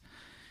ethics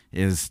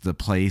is the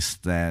place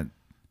that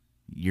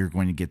you're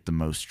going to get the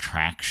most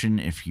traction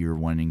if you're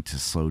wanting to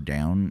slow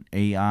down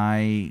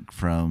AI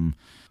from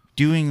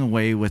doing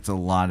away with a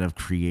lot of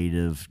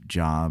creative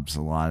jobs,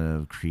 a lot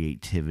of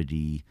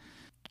creativity.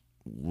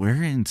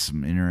 We're in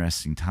some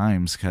interesting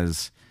times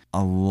because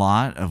a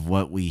lot of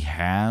what we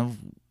have,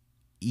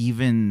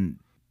 even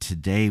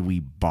today, we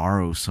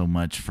borrow so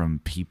much from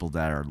people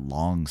that are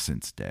long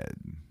since dead.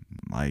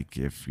 Like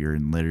if you're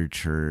in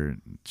literature,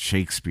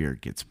 Shakespeare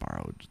gets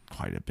borrowed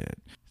quite a bit.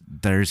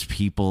 There's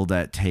people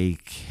that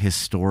take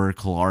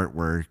historical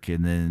artwork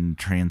and then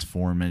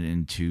transform it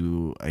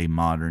into a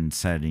modern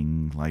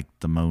setting, like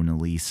the Mona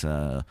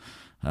Lisa.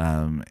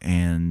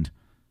 And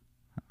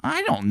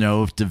I don't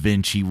know if Da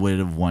Vinci would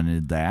have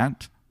wanted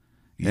that.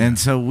 And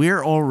so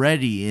we're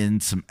already in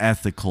some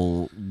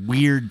ethical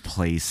weird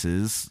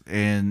places,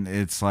 and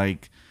it's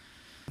like,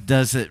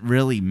 does it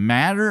really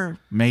matter?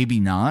 Maybe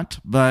not,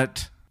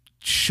 but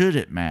should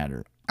it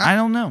matter? I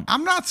don't know.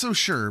 I'm not so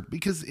sure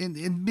because,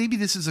 and maybe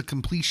this is a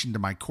completion to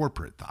my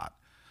corporate thought.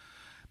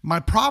 My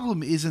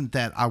problem isn't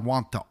that I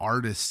want the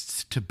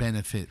artists to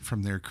benefit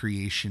from their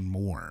creation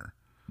more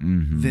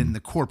than the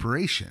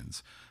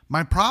corporations.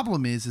 My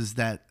problem is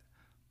that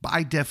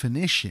by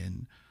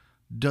definition,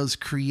 does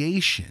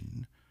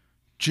creation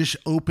just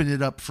open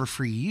it up for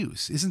free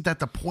use? Isn't that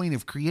the point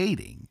of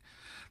creating?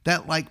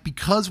 That like,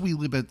 because we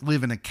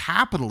live in a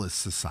capitalist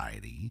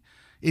society,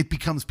 it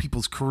becomes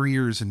people's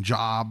careers and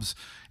jobs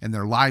and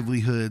their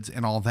livelihoods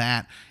and all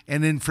that.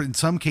 And then in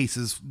some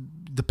cases,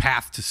 the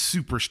path to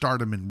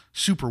superstardom and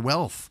super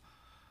wealth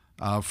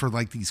for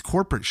like these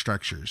corporate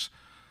structures.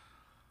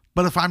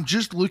 But if I'm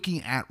just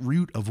looking at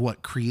root of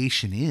what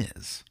creation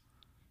is,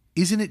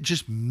 isn't it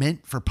just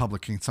meant for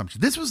public consumption?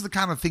 This was the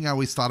kind of thing I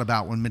always thought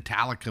about when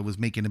Metallica was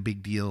making a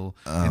big deal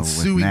and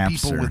suing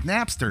people with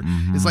Napster.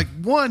 It's like,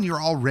 one, you're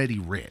already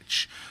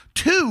rich.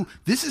 Two,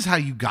 this is how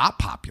you got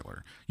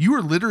popular. You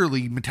were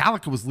literally,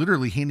 Metallica was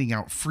literally handing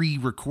out free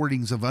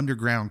recordings of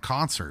underground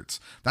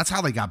concerts. That's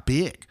how they got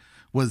big,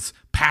 was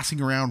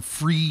passing around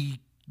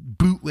free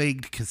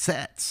bootlegged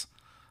cassettes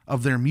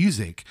of their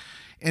music.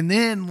 And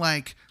then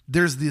like,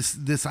 there's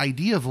this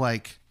idea of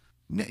like,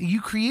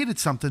 you created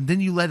something,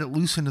 then you let it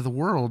loose into the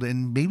world,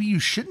 and maybe you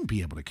shouldn't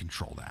be able to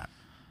control that.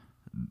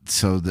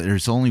 So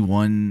there's only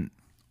one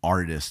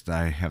artist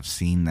I have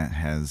seen that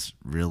has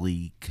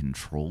really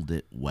controlled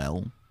it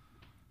well.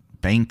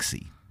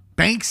 Banksy.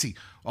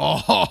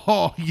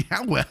 Oh,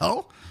 yeah,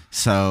 well.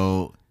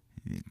 So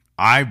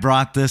I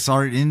brought this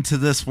art into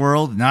this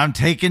world, and I'm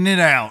taking it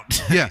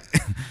out. Yeah.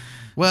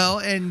 Well,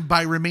 and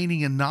by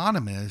remaining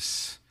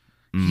anonymous,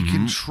 he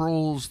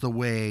controls the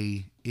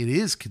way it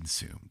is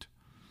consumed.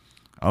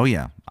 Oh,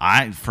 yeah.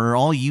 For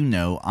all you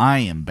know, I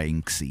am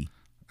Banksy.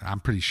 I'm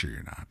pretty sure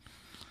you're not.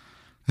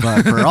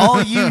 But for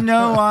all you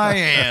know, I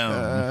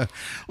am.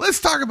 Let's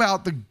talk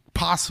about the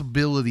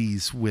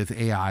possibilities with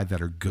AI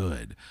that are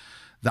good.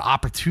 The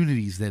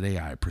opportunities that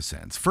AI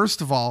presents. First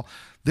of all,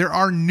 there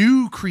are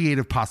new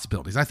creative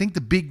possibilities. I think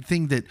the big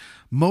thing that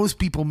most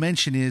people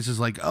mention is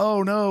like,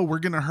 oh no, we're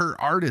going to hurt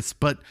artists.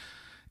 But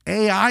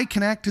AI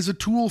can act as a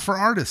tool for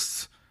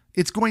artists.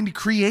 It's going to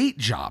create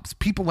jobs.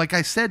 People, like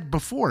I said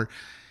before,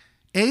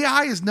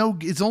 AI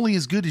it's only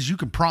as good as you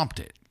can prompt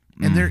it.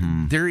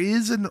 And there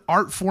is an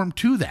art form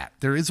to that.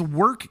 There is a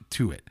work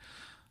to it.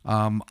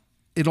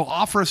 It'll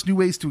offer us new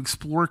ways to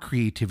explore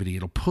creativity.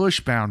 It'll push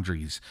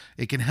boundaries.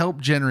 It can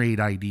help generate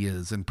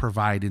ideas and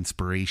provide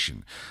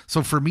inspiration.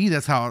 So for me,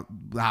 that's how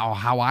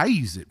I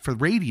use it for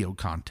radio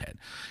content.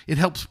 It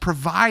helps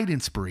provide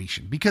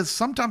inspiration because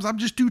sometimes I'm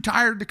just too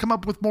tired to come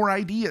up with more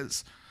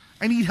ideas.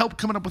 I need help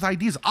coming up with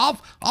ideas. I'll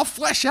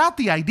flesh out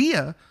the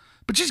idea,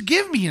 but just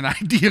give me an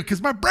idea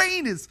because my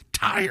brain is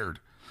tired.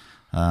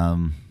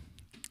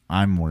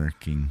 I'm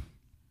working.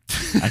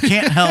 I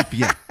can't help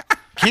you.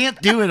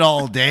 Can't do it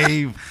all,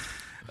 Dave.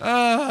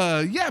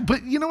 Yeah,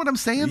 but you know what I'm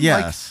saying?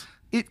 Yes.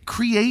 Like, it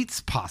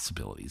creates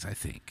possibilities, I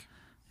think.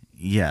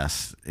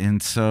 Yes.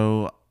 And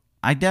so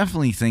I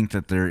definitely think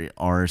that there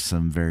are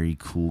some very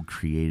cool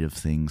creative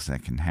things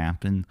that can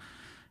happen.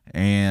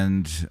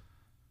 And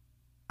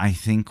I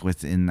think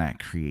within that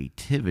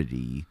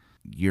creativity,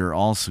 you're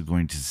also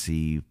going to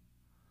see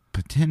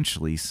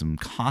potentially some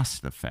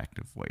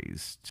cost-effective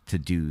ways to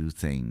do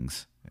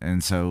things.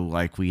 And so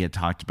like we had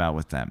talked about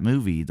with that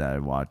movie that I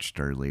watched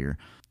earlier,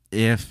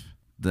 if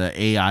the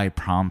AI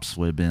prompts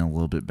would have been a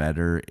little bit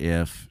better,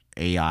 if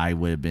AI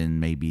would have been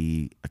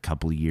maybe a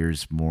couple of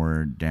years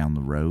more down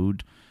the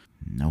road,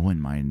 no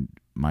one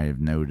might have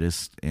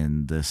noticed,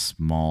 and this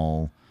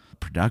small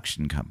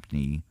production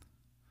company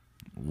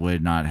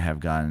would not have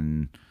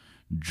gotten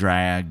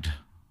dragged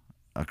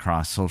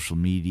across social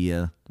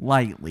media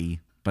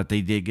lightly, but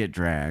they did get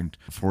dragged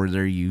for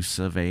their use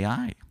of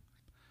AI.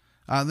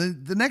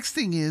 The next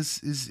thing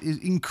is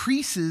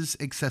increases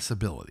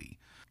accessibility.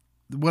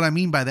 What I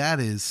mean by that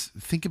is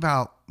think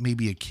about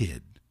maybe a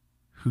kid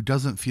who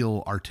doesn't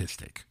feel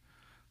artistic.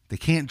 They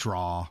can't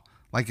draw.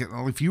 Like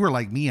if you were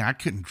like me, I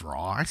couldn't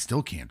draw. I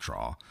still can't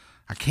draw.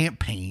 I can't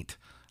paint.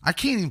 I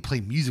can't even play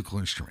musical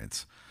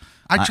instruments.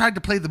 I tried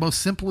to play the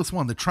most simplest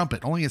one, the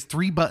trumpet. Only has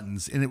 3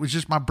 buttons, and it was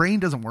just my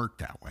brain doesn't work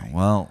that way.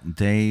 Well,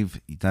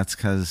 Dave, that's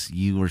because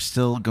you were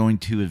still going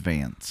to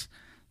advance.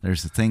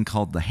 There's a thing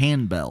called the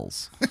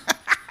handbells.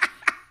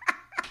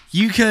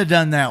 You could have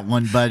done that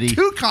one, buddy.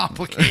 Too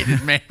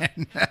complicated,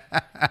 man.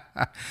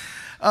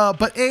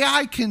 But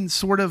AI can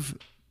sort of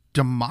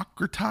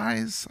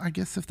democratize, I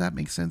guess, if that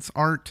makes sense,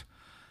 art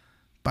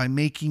by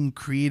making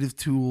creative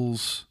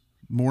tools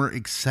more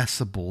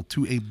accessible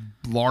to a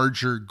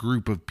larger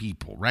group of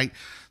people, right?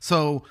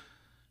 So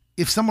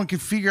if someone can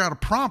figure out a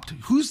prompt,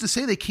 who's to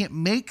say they can't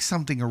make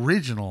something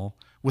original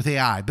with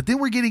AI? But then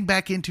we're getting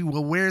back into,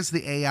 well, where's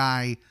the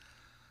AI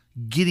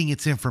getting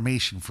its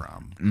information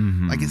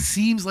from? Like it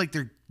seems like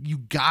you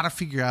got to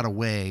figure out a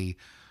way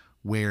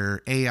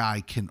where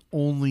AI can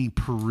only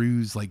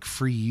peruse like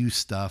free use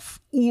stuff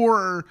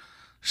or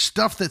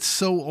stuff that's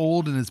so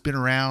old and has been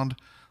around,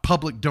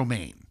 public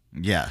domain.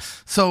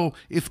 Yes. So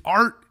if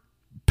art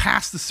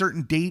past a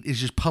certain date is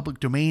just public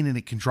domain and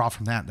it can draw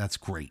from that, that's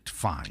great,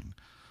 fine.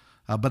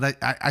 But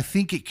I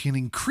think it can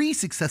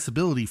increase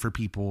accessibility for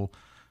people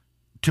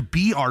to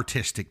be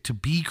artistic, to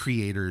be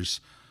creators.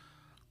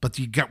 But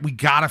we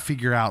got to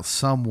figure out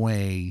some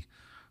way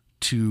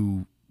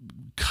to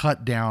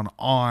cut down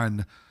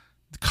on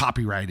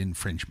copyright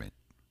infringement.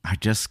 I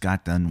just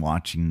got done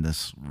watching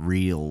this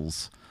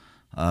reels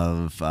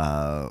of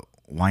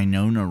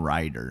Winona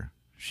Ryder.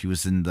 She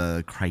was in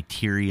the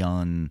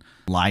Criterion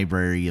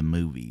library of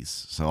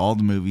movies. So all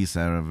the movies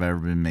that have ever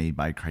been made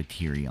by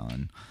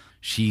Criterion.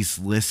 She's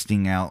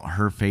listing out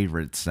her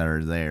favorites that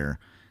are there.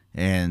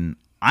 And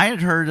I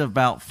had heard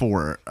about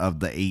 4 of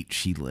the 8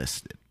 she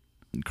listed.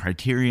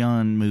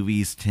 Criterion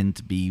movies tend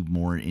to be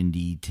more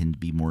indie, tend to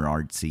be more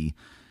artsy,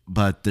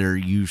 but they're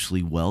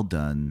usually well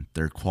done.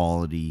 They're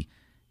quality.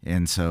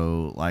 And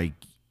so, like,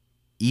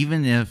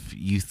 even if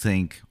you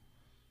think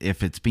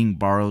if it's being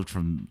borrowed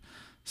from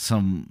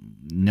some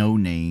no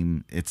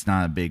name, it's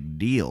not a big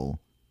deal.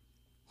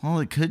 Well,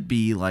 it could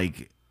be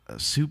like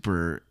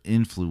super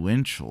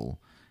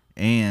influential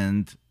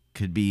and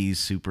could be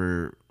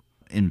super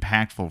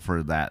impactful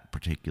for that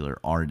particular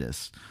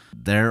artist.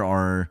 There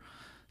are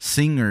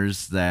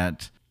singers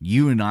that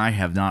you and I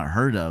have not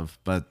heard of,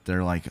 but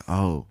they're like,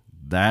 oh,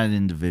 that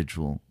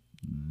individual,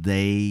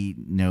 they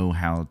know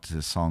how to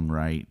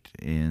songwrite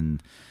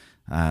and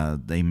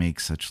they make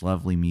such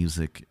lovely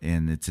music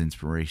and it's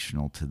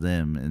inspirational to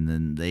them. And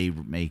then they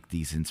make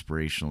these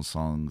inspirational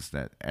songs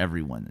that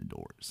everyone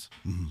adores.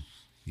 Mm-hmm.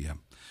 Yeah.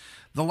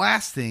 The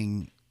last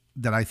thing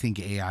that I think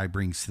AI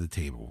brings to the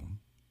table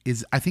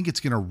is I think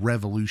it's going to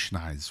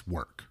revolutionize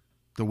work,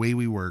 the way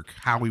we work,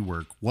 how we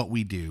work, what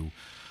we do.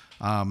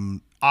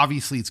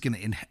 Obviously, it's going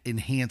to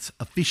enhance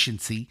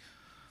efficiency.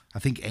 I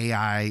think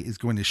AI is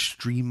going to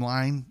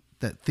streamline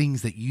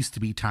things that used to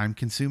be time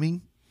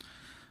consuming.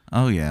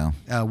 Oh, yeah.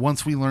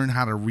 Once we learn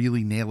how to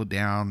really nail it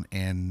down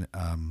and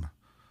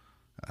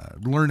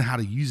learn how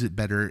to use it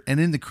better. And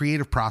in the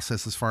creative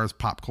process, as far as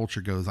pop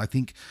culture goes, I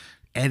think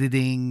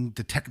editing,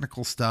 the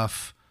technical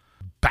stuff,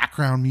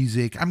 background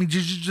music, I mean,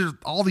 just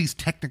all these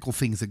technical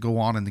things that go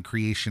on in the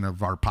creation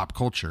of our pop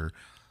culture,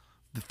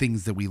 the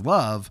things that we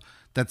love,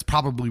 that's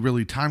probably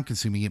really time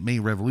consuming. It may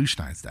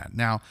revolutionize that.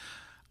 Now,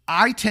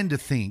 I tend to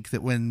think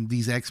that when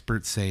these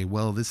experts say,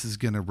 well, this is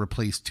going to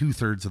replace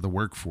 2/3 of the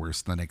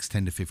workforce in the next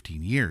 10 to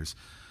 15 years,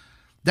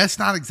 that's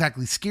not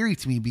exactly scary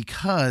to me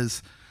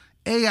because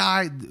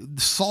AI,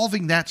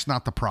 solving that's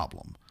not the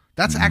problem.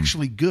 That's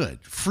actually good.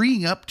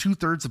 Freeing up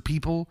 2/3 of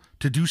people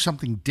to do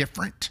something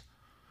different,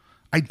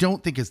 I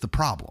don't think is the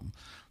problem.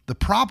 The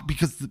problem,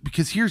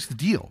 because here's the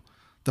deal.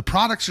 The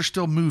products are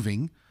still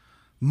moving.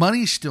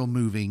 Money's still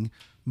moving.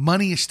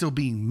 Money is still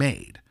being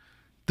made.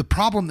 The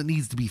problem that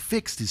needs to be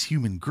fixed is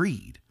human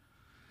greed.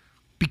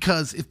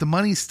 Because if the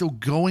money is still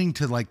going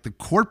to like the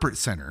corporate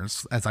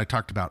centers, as I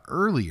talked about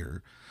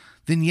earlier,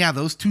 then yeah,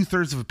 those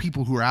 2/3 of the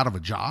people who are out of a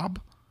job,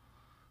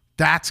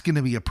 that's going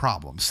to be a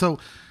problem. So,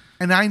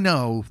 and I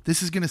know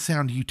this is going to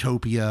sound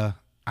utopia,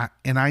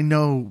 and I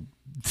know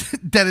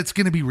that it's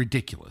going to be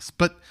ridiculous,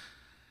 but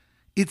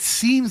it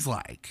seems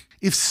like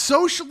if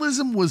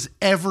socialism was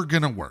ever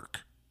going to work,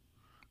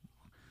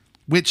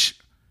 which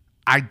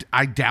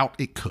I doubt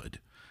it could,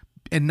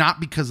 and not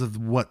because of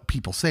what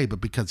people say,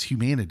 but because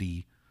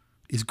humanity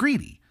is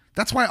greedy.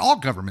 That's why all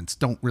governments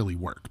don't really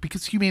work,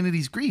 because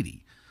humanity's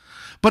greedy.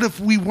 But if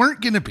we weren't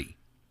going to be,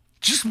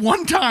 just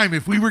one time,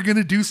 if we were going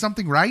to do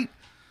something right,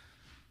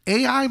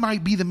 AI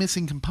might be the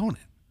missing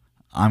component.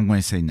 I'm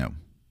going to say no.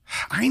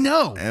 I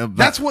know.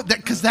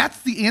 Because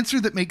that's the answer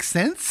that makes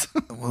sense.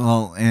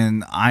 Well,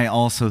 and I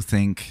also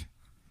think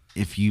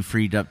if you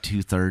freed up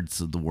 2/3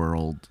 of the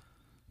world,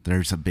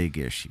 there's a big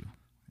issue.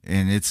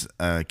 And it's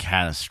a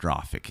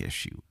catastrophic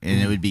issue.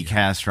 And it would be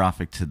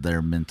catastrophic to their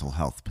mental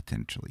health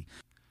potentially.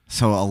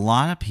 So a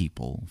lot of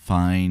people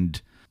find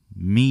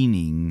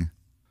meaning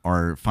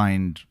or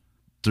find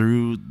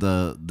through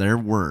their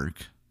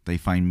work, they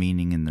find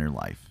meaning in their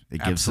life.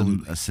 It gives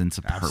them a sense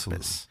of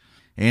purpose.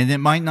 And it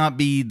might not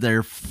be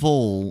their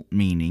full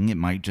meaning. It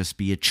might just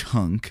be a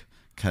chunk,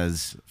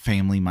 because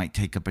family might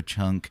take up a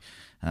chunk.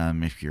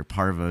 If you're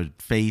part of a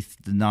faith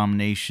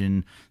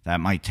denomination, that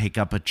might take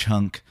up a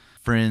chunk.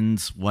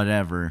 Friends,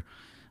 whatever.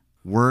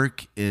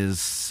 Work is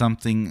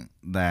something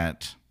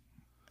that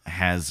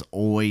has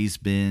always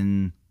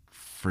been,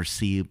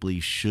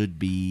 foreseeably should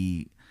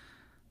be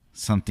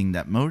something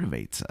that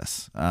motivates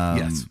us.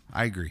 Yes,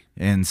 I agree.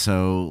 And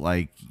so,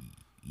 like,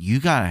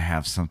 you got to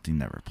have something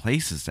that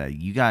replaces that.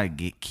 You got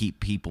to keep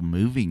people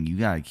moving. You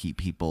got to keep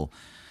people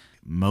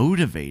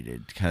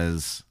motivated,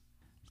 because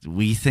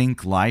we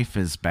think life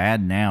is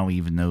bad now,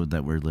 even though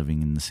that we're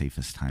living in the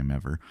safest time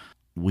ever.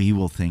 We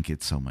will think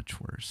it's so much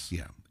worse.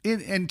 Yeah.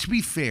 And to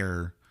be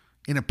fair,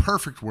 in a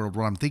perfect world,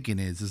 what I'm thinking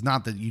is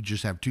not that you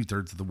just have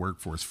 2/3 of the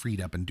workforce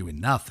freed up and doing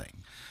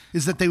nothing,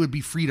 is that they would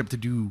be freed up to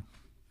do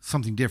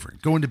something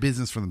different, go into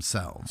business for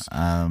themselves,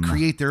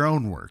 create their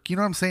own work. You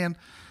know what I'm saying?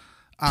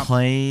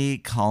 Play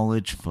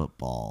college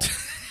football.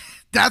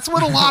 That's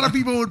what a lot of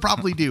people would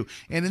probably do.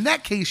 And in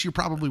that case, you're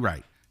probably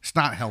right. It's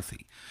not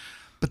healthy.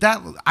 But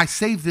I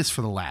saved this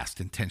for the last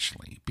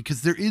intentionally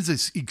because there is an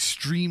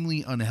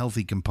extremely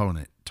unhealthy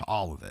component to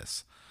all of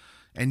this.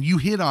 And you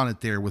hit on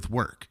it there with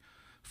work.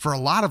 For a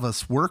lot of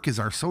us, work is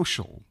our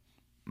social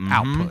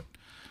output.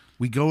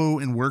 We go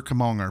and work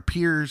among our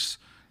peers,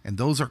 and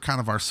those are kind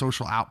of our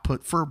social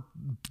output for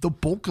the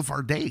bulk of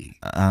our day.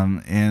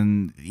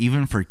 And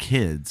even for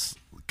kids,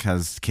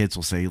 because kids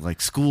will say,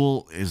 like,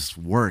 school is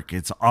work.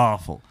 It's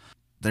awful.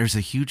 There's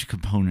a huge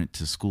component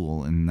to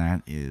school, and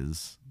that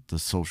is the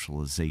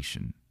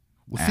socialization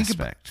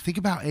aspect. Think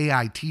about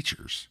AI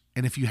teachers.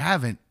 And if you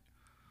haven't,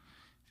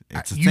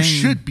 It's a you thing.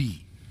 should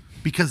be,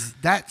 because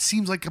that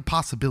seems like a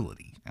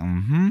possibility.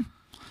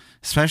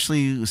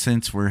 Especially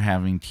since we're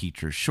having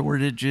teacher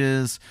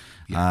shortages,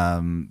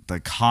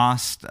 the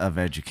cost of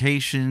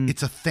education.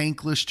 It's a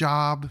thankless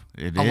job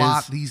It a is.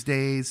 lot these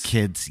days.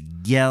 Kids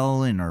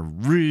yell and are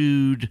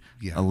rude,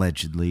 Yeah.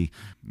 allegedly.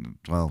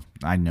 Well,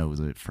 I know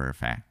that for a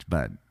fact,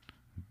 but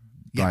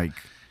Yeah. like,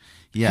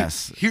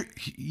 yes.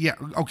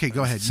 Okay,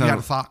 go ahead. So you got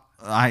a thought?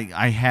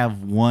 I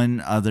have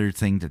one other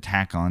thing to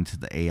tack on to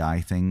the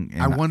AI thing.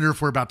 And I wonder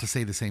if we're about to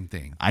say the same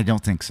thing. I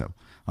don't think so.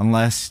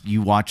 Unless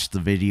you watched the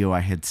video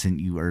I had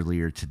sent you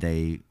earlier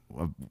today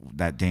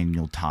that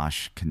Daniel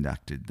Tosh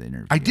conducted the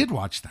interview. I did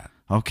watch that.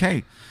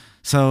 Okay.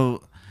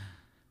 So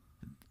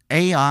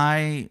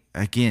AI,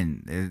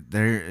 again,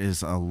 there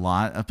is a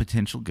lot of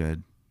potential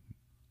good.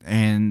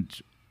 And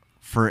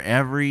for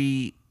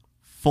every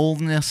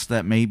fullness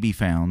that may be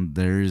found,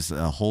 there's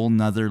a whole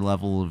nother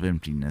level of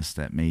emptiness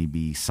that may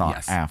be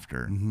sought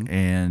after.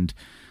 And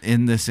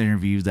in this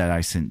interview that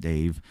I sent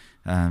Dave,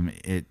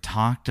 it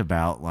talked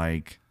about,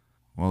 like,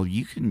 well,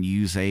 you can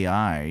use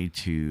AI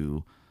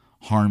to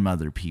harm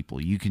other people.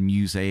 You can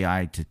use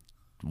AI to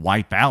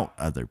wipe out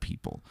other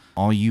people.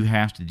 All you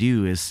have to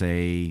do is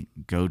say,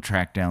 go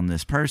track down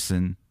this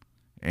person,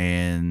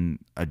 and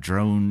a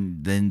drone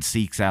then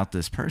seeks out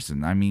this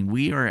person. I mean,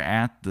 we are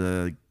at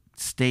the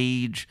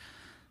stage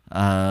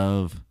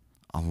of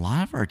a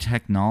lot of our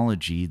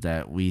technology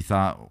that we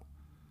thought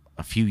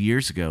a few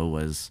years ago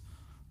was,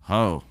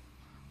 oh,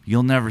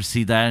 you'll never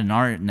see that in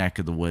our neck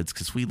of the woods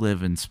because we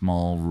live in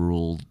small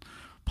rural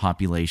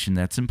population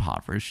that's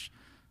impoverished.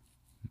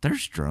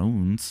 There's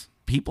drones.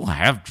 People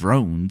have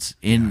drones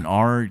in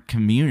our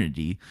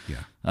community.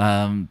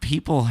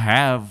 People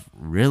have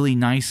really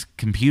nice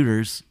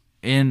computers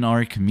in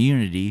our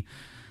community.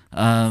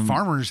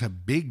 Farmers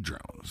have big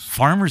drones.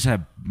 Farmers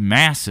have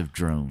massive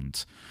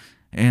drones.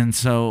 And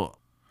so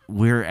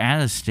we're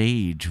at a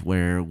stage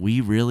where we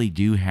really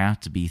do have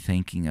to be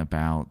thinking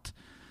about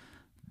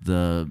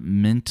the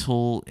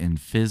mental and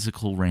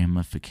physical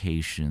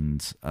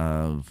ramifications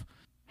of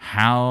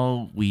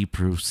how we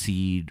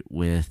proceed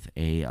with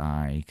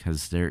AI,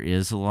 because there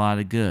is a lot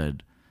of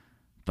good,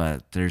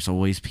 but there's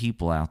always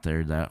people out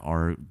there that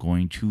are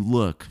going to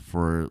look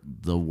for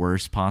the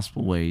worst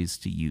possible ways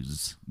to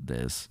use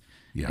this.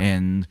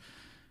 And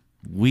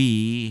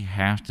we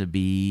have to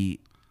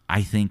be,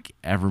 I think,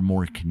 ever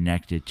more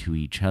connected to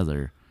each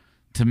other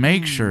to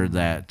make sure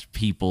that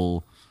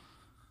people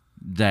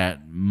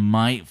that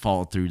might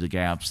fall through the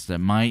gaps, that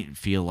might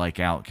feel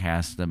like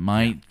outcasts, that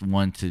might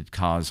want to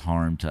cause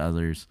harm to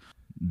others,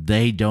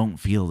 they don't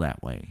feel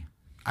that way.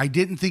 I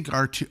didn't think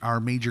our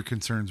major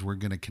concerns were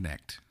going to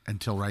connect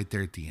until right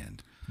there at the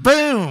end.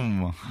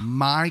 Boom!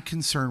 My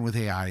concern with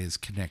AI is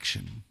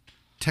connection.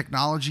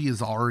 Technology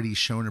has already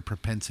shown a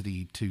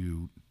propensity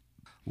to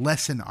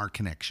lessen our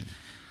connection.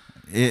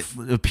 It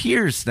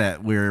appears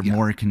that we're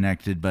more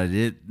connected, but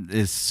it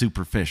is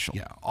superficial.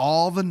 Yeah,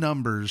 all the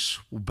numbers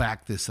will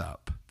back this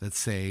up that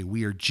say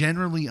we are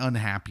generally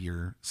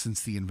unhappier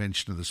since the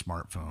invention of the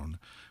smartphone.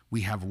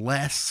 We have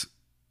less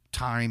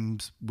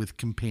times with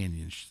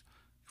companions,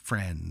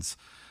 friends,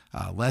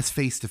 less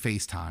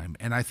face-to-face time.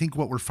 And I think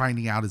what we're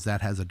finding out is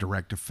that has a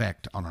direct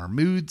effect on our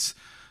moods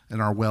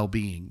and our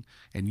well-being.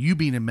 And you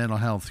being in mental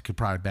health could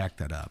probably back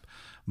that up.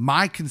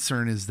 My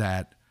concern is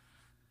that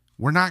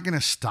we're not going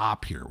to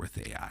stop here with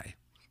AI.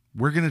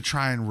 We're going to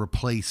try and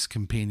replace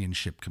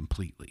companionship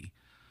completely.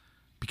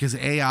 Because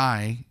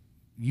AI,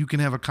 you can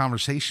have a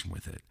conversation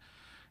with it.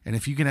 And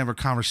if you can have a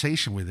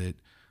conversation with it,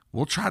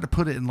 we'll try to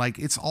put it in, like,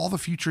 it's all the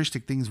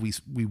futuristic things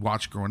we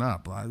watched growing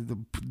up.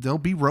 There'll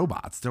be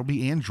robots. There'll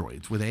be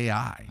androids with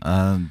AI.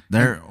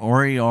 There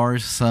already are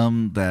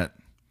some that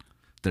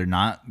they're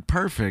not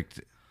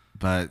perfect,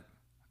 but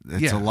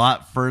it's a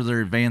lot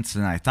further advanced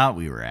than I thought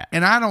we were at.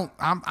 And I don't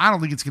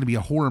think it's going to be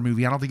a horror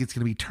movie. I don't think it's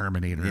going to be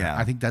Terminator. Yeah.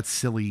 I think that's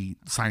silly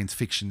science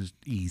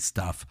fiction-y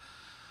stuff.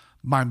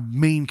 My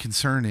main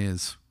concern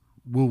is,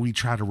 will we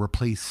try to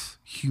replace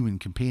human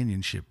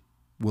companionship?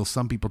 Will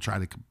some people try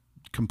to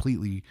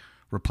completely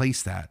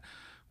replace that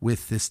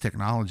with this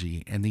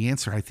technology? And the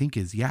answer, I think,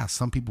 is yeah,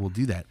 some people will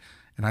do that.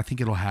 And I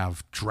think it'll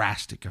have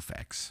drastic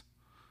effects.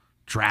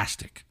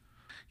 Drastic.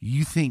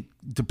 You think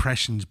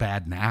depression's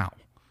bad now.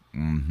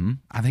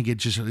 I think it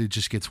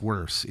just gets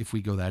worse if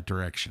we go that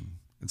direction.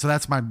 And so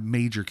that's my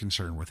major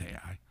concern with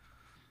AI.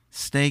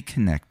 Stay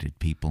connected,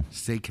 people.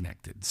 Stay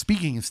connected.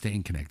 Speaking of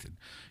staying connected,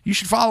 you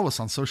should follow us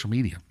on social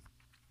media.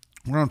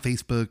 We're on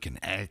Facebook and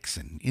X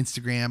and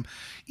Instagram,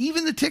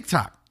 even the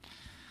TikTok.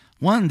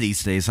 One of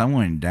these days, I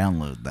want to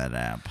download that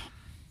app.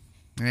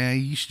 Yeah,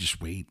 you should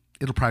just wait.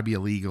 It'll probably be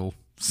illegal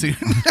soon.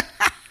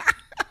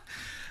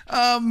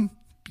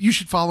 You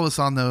should follow us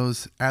on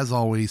those. As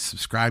always,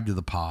 subscribe to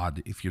the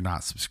pod if you're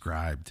not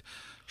subscribed.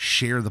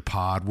 Share the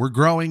pod. We're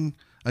growing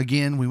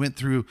again. We went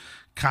through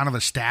kind of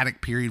a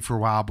static period for a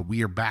while, but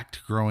we are back to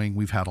growing.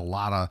 We've had a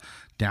lot of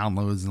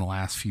downloads in the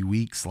last few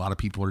weeks. A lot of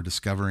people are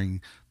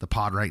discovering the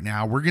pod right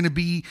now. We're going to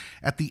be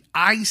at the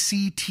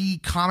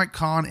ICT Comic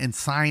Con and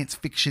Science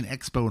Fiction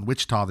Expo in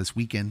Wichita this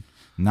weekend.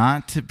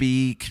 Not to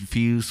be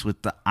confused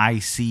with the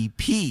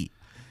ICP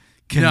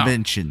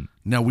convention.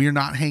 No, we are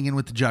not hanging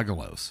with the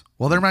juggalos.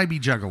 Well, there might be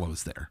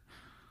juggalos there,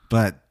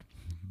 but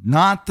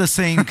not the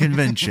same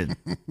convention.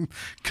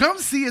 Come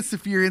see us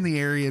if you're in the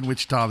area in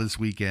Wichita this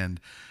weekend.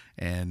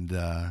 And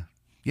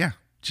yeah,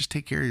 just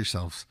take care of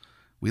yourselves.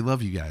 We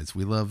love you guys.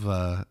 We love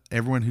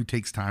everyone who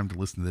takes time to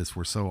listen to this.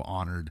 We're so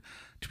honored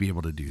to be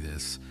able to do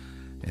this.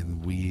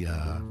 And we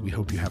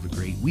hope you have a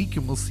great week,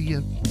 and we'll see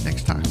you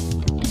next time.